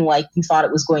anything like you thought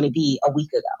it was going to be a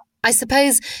week ago. I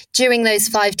suppose during those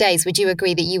 5 days, would you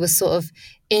agree that you were sort of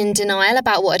in denial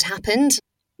about what had happened?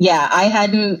 Yeah, I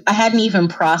hadn't even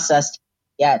processed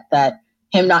yet that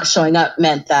him not showing up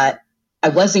meant that I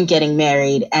wasn't getting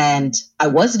married and I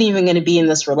wasn't even going to be in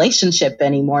this relationship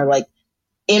anymore. Like,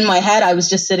 in my head, I was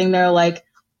just sitting there like,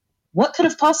 what could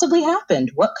have possibly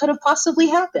happened? What could have possibly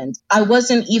happened? I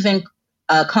wasn't even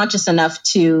conscious enough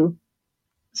to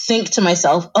think to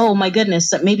myself, oh my goodness,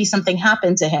 that maybe something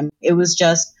happened to him. It was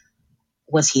just,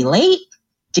 was he late?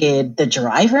 Did the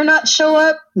driver not show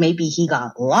up? Maybe he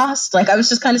got lost. Like, I was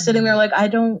just kind of sitting there like, I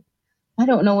don't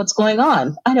know what's going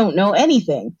on. I don't know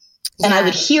anything. Yeah. And I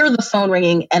would hear the phone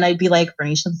ringing and I'd be like,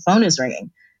 Bernicia, the phone is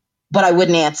ringing. But I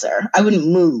wouldn't answer. I wouldn't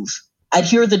move. I'd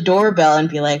hear the doorbell and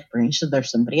be like, Bernicia,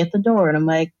 there's somebody at the door. And I'm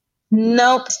like,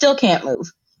 nope, still can't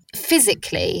move.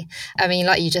 Physically, I mean,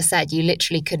 like you just said, you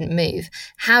literally couldn't move.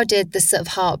 How did the sort of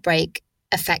heartbreak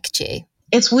affect you?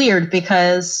 It's weird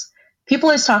because people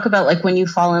always talk about, like, when you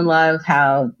fall in love,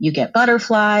 how you get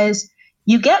butterflies.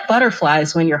 You get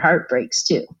butterflies when your heart breaks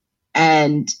too.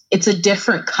 And it's a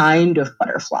different kind of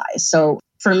butterfly. So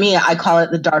for me, I call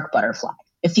it the dark butterfly.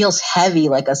 It feels heavy,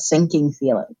 like a sinking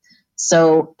feeling.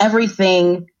 So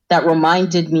everything that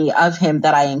reminded me of him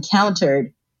that I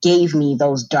encountered gave me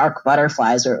those dark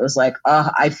butterflies where it was like, oh,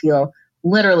 I feel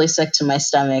literally sick to my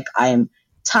stomach. I am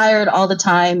tired all the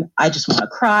time. I just want to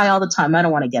cry all the time. I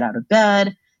don't want to get out of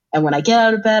bed. And when I get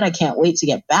out of bed, I can't wait to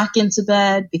get back into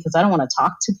bed because I don't want to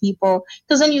talk to people.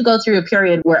 Because then you go through a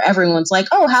period where everyone's like,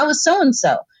 oh, how is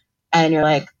so-and-so? And you're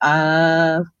like,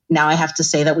 now I have to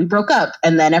say that we broke up.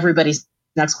 And then everybody's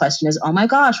next question is, oh my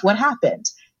gosh, what happened?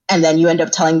 And then you end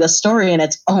up telling the story and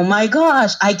it's, oh my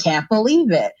gosh, I can't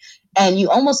believe it. And you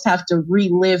almost have to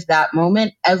relive that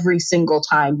moment every single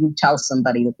time you tell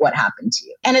somebody what happened to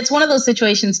you. And it's one of those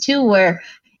situations too, where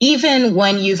even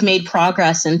when you've made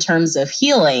progress in terms of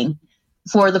healing,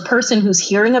 for the person who's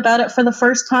hearing about it for the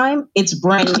first time, it's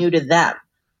brand new to them.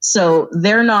 So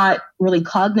they're not really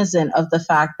cognizant of the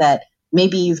fact that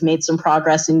maybe you've made some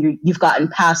progress and you've gotten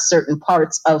past certain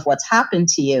parts of what's happened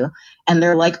to you. And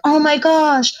they're like, oh my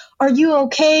gosh, are you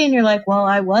okay? And you're like, well,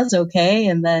 I was okay.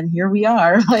 And then here we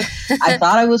are. Like, I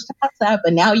thought I was past that,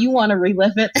 but now you want to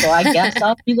relive it. So I guess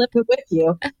I'll relive it with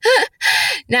you.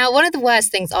 Now, one of the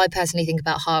worst things I personally think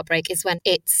about heartbreak is when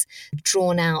it's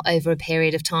drawn out over a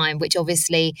period of time, which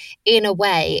obviously, in a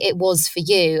way, it was for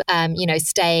you,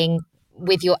 staying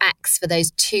with your ex for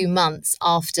those 2 months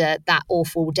after that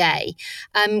awful day.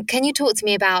 Can you talk to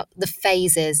me about the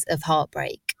phases of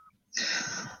heartbreak?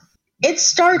 It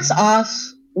starts off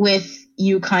with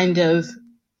you kind of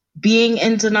being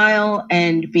in denial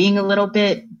and being a little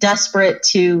bit desperate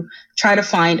to try to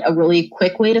find a really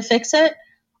quick way to fix it.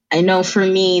 I know for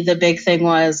me, the big thing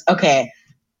was, okay,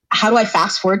 how do I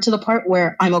fast forward to the part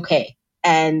where I'm okay?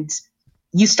 And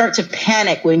you start to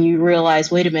panic when you realize,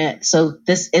 wait a minute, so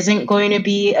this isn't going to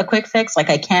be a quick fix. Like,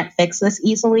 I can't fix this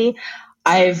easily.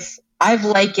 I've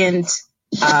likened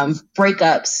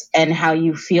breakups and how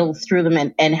you feel through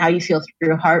them and how you feel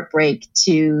through heartbreak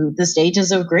to the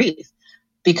stages of grief,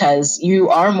 because you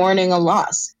are mourning a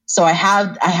loss. So I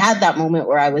had that moment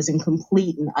where I was in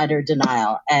complete and utter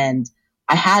denial. And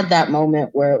I had that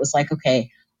moment where it was like, okay,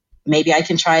 maybe I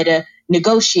can try to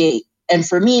negotiate. And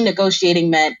for me, negotiating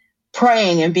meant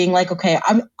praying and being like, okay,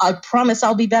 I promise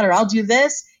I'll be better. I'll do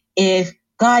this if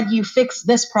God, you fix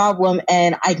this problem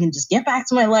and I can just get back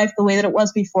to my life the way that it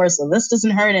was before. So this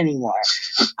doesn't hurt anymore.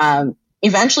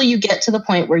 Eventually you get to the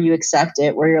point where you accept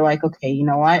it, where you're like, okay, you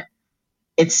know what?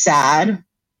 It's sad,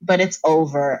 but it's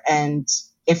over. And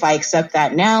if I accept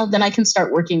that now, then I can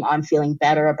start working on feeling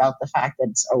better about the fact that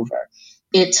it's over.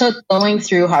 It took going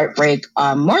through heartbreak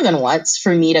more than once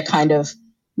for me to kind of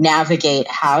navigate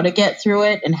how to get through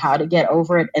it and how to get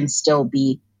over it and still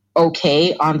be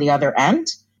okay on the other end.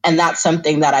 And that's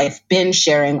something that I've been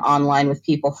sharing online with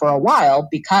people for a while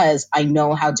because I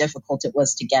know how difficult it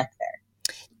was to get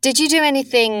there. Did you do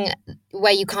anything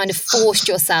where you kind of forced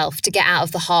yourself to get out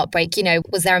of the heartbreak? You know,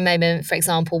 was there a moment, for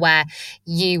example, where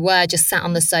you were just sat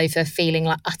on the sofa feeling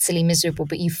like utterly miserable,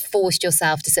 but you forced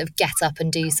yourself to sort of get up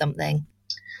and do something?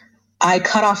 I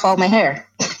cut off all my hair.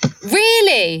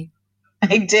 Really?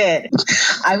 I did.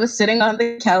 I was sitting on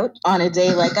the couch on a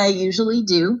day like I usually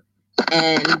do.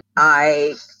 And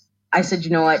I said, you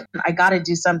know what? I got to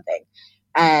do something.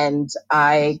 And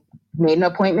I made an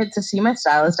appointment to see my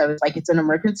stylist. I was like, it's an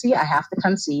emergency. I have to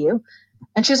come see you.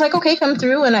 And she was like, okay, come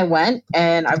through. And I went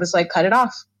and I was like, cut it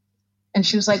off. And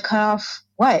she was like, cut off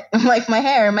what? I'm like, my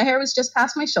hair. My hair was just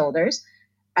past my shoulders.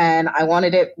 And I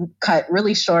wanted it cut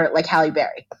really short like Halle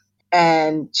Berry.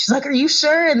 And she's like, are you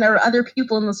sure? And there were other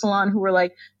people in the salon who were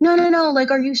like, no.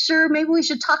 Like, are you sure? Maybe we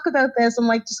should talk about this. I'm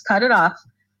like, just cut it off.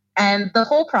 And the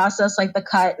whole process, like the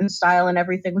cut and style and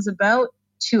everything, was about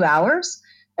 2 hours.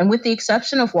 And with the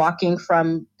exception of walking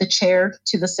from the chair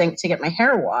to the sink to get my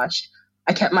hair washed,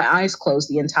 I kept my eyes closed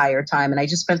the entire time. And I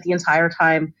just spent the entire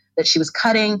time that she was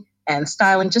cutting and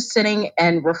styling, just sitting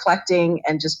and reflecting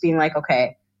and just being like,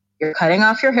 okay, you're cutting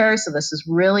off your hair. So this is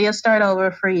really a start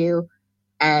over for you.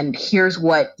 And here's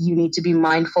what you need to be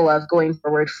mindful of going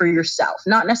forward for yourself.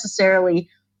 Not necessarily,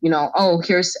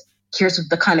 here's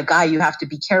the kind of guy you have to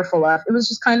be careful of. It was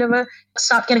just kind of a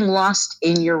stop getting lost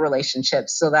in your relationship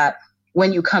so that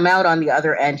when you come out on the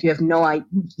other end, you have no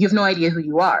idea who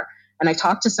you are. And I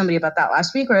talked to somebody about that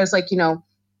last week where I was like,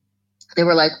 they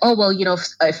were like, oh, well,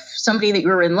 if somebody that you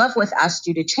were in love with asked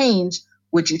you to change,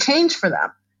 would you change for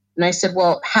them? And I said,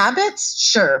 well, habits,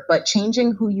 sure, but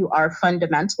changing who you are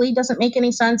fundamentally doesn't make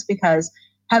any sense because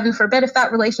heaven forbid if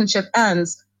that relationship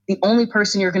ends, the only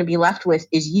person you're going to be left with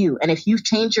is you. And if you've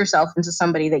changed yourself into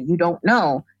somebody that you don't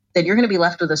know, then you're going to be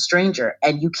left with a stranger.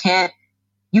 And you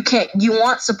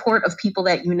want support of people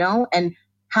that you know. And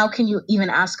how can you even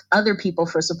ask other people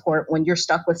for support when you're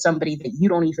stuck with somebody that you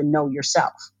don't even know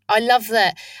yourself? I love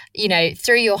that,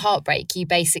 through your heartbreak, you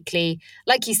basically,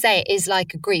 like you say, it is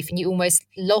like a grief and you almost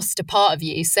lost a part of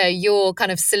you. So your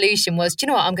kind of solution was, do you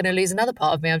know what? I'm going to lose another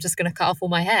part of me. I'm just going to cut off all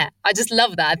my hair. I just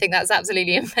love that. I think that's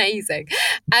absolutely amazing.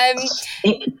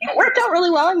 It worked out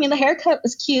really well. I mean, the haircut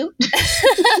was cute.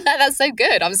 That's so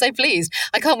good. I'm so pleased.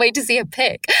 I can't wait to see a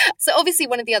pic. So obviously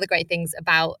one of the other great things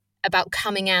about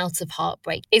coming out of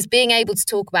heartbreak is being able to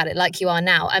talk about it like you are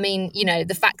now. I mean,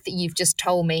 the fact that you've just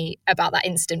told me about that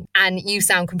instant and you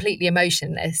sound completely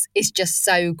emotionless is just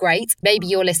so great. Maybe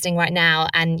you're listening right now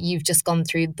and you've just gone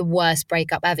through the worst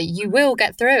breakup ever. You will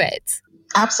get through it.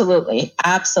 Absolutely.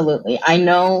 Absolutely. I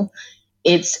know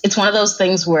it's one of those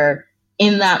things where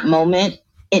in that moment,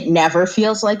 it never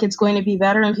feels like it's going to be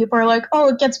better. And people are like, oh,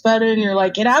 it gets better. And you're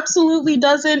like, it absolutely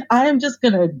doesn't. I am just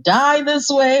going to die this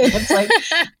way. It's like,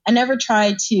 I never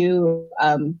try to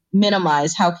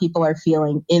minimize how people are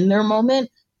feeling in their moment.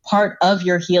 Part of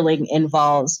your healing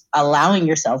involves allowing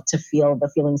yourself to feel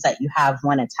the feelings that you have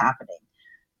when it's happening.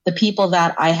 The people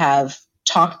that I have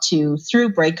talked to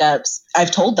through breakups,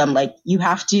 I've told them, like, you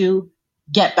have to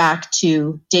get back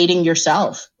to dating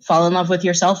yourself, fall in love with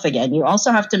yourself again. You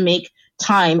also have to make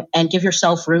time and give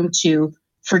yourself room to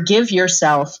forgive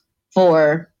yourself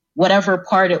for whatever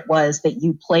part it was that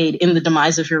you played in the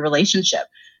demise of your relationship.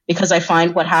 Because I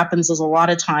find what happens is a lot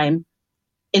of time,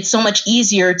 it's so much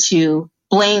easier to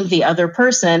blame the other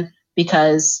person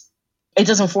because it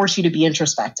doesn't force you to be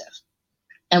introspective.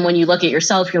 And when you look at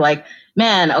yourself, you're like,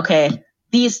 man, okay,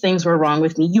 these things were wrong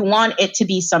with me. You want it to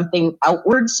be something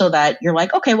outward so that you're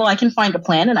like, okay, well, I can find a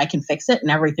plan and I can fix it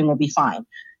and everything will be fine.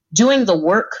 Doing the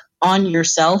work on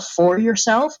yourself for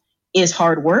yourself is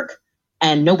hard work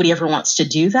and nobody ever wants to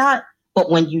do that.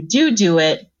 But when you do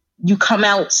it, you come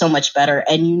out so much better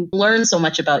and you learn so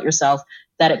much about yourself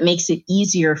that it makes it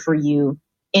easier for you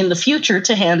in the future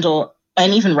to handle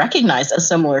and even recognize a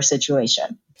similar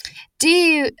situation. Do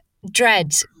you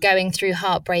dread going through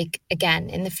heartbreak again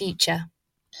in the future?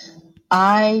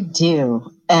 I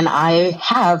do. And I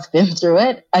have been through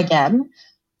it again.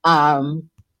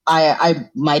 I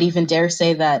might even dare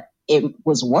say that it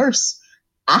was worse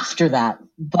after that.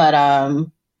 But,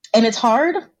 and it's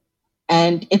hard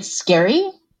and it's scary,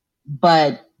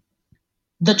 but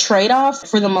the trade-off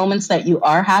for the moments that you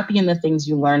are happy and the things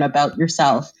you learn about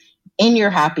yourself in your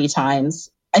happy times,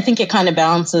 I think it kind of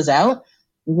balances out.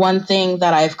 One thing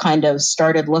that I've kind of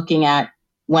started looking at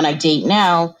when I date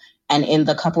now and in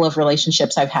the couple of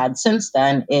relationships I've had since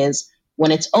then is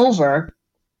when it's over,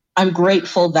 I'm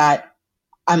grateful that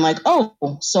I'm like, oh,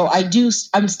 so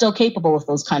I'm still capable of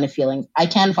those kind of feelings. I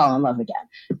can fall in love again.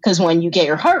 Because when you get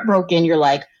your heart broken, you're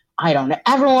like, I don't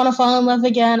ever want to fall in love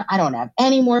again. I don't have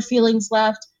any more feelings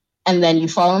left. And then you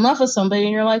fall in love with somebody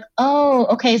and you're like, oh,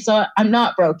 okay, so I'm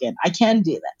not broken. I can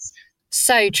do this.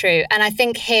 So true. And I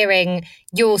think hearing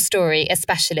your story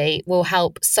especially will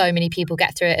help so many people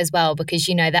get through it as well, because,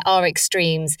 you know, there are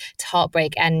extremes to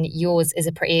heartbreak and yours is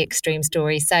a pretty extreme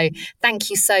story. So thank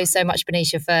you so much,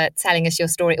 Benicia, for telling us your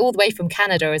story all the way from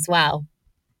Canada as well.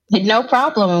 No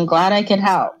problem. I'm glad I could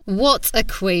help. What a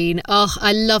queen. Oh,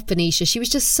 I love Benicia. She was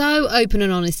just so open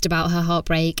and honest about her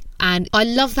heartbreak. And I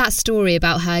love that story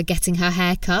about her getting her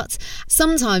hair cut.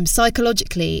 Sometimes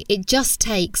psychologically, it just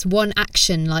takes one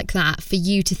action like that for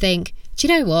you to think, do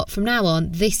you know what? From now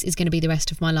on, this is going to be the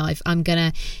rest of my life. I'm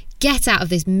going to get out of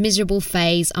this miserable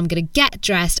phase. I'm going to get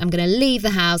dressed. I'm going to leave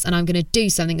the house and I'm going to do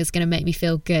something that's going to make me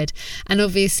feel good. And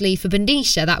obviously for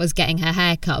Benicia, that was getting her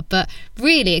hair cut. But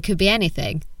really, it could be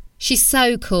anything. She's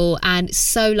so cool and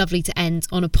so lovely to end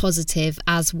on a positive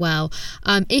as well.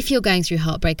 If you're going through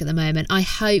heartbreak at the moment, I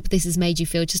hope this has made you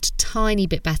feel just a tiny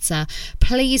bit better.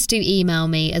 Please do email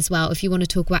me as well if you want to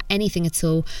talk about anything at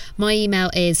all. My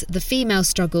email is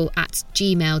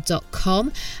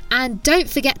thefemalestruggle@gmail.com. And don't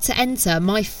forget to enter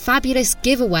my fabulous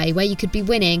giveaway where you could be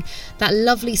winning that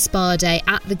lovely spa day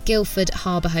at the Guildford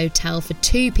Harbour Hotel for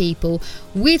 2 people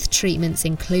with treatments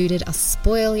included. I'll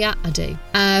spoil ya, I do.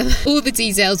 All the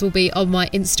details will be on my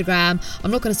Instagram.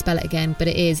 I'm not going to spell it again, but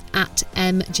it is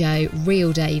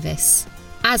 @mjorealdavis.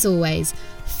 As always,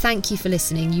 thank you for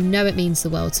listening. You know it means the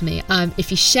world to me.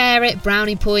 If you share it,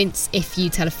 brownie points. If you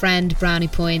tell a friend, brownie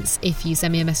points. If you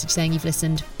send me a message saying you've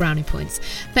listened, brownie points.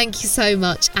 Thank you so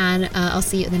much, and I'll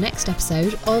see you at the next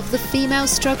episode of The Female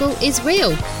Struggle is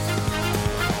Real.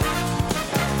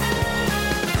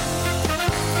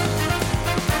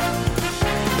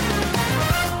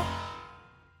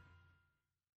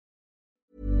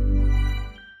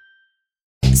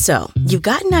 So, you've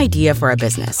got an idea for a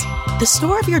business. The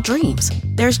store of your dreams.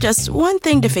 There's just one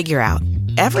thing to figure out.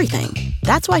 Everything.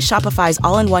 That's why Shopify's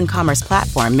all-in-one commerce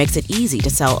platform makes it easy to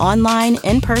sell online,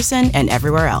 in person, and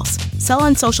everywhere else. Sell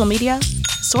on social media,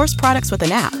 source products with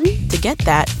an app to get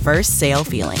that first sale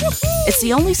feeling. It's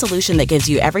the only solution that gives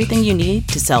you everything you need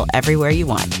to sell everywhere you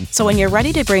want. So when you're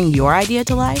ready to bring your idea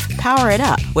to life, power it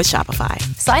up with Shopify.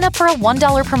 Sign up for a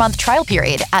 $1 per month trial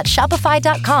period at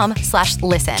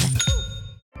shopify.com/listen.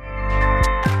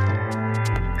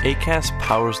 Acast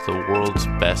powers the world's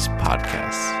best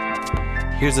podcasts.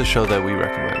 Here's a show that we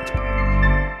recommend.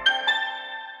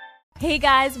 Hey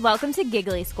guys, welcome to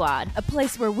Giggly Squad, a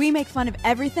place where we make fun of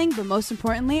everything, but most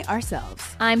importantly, ourselves.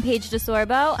 I'm Paige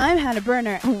DeSorbo. I'm Hannah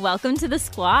Berner. Welcome to the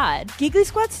squad. Giggly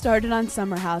Squad started on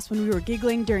Summer House when we were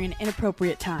giggling during an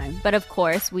inappropriate time. But of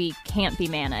course, we can't be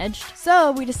managed.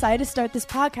 So we decided to start this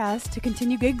podcast to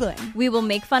continue giggling. We will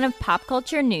make fun of pop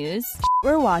culture news,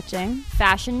 we're watching,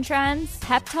 fashion trends,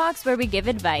 pep talks where we give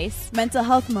advice, mental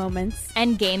health moments,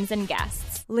 and games and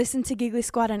guests. Listen to Giggly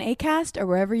Squad on Acast or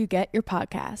wherever you get your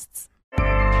podcasts.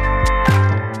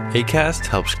 Acast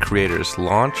helps creators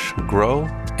launch, grow,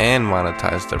 and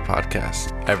monetize their podcasts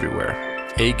everywhere.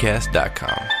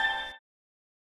 Acast.com.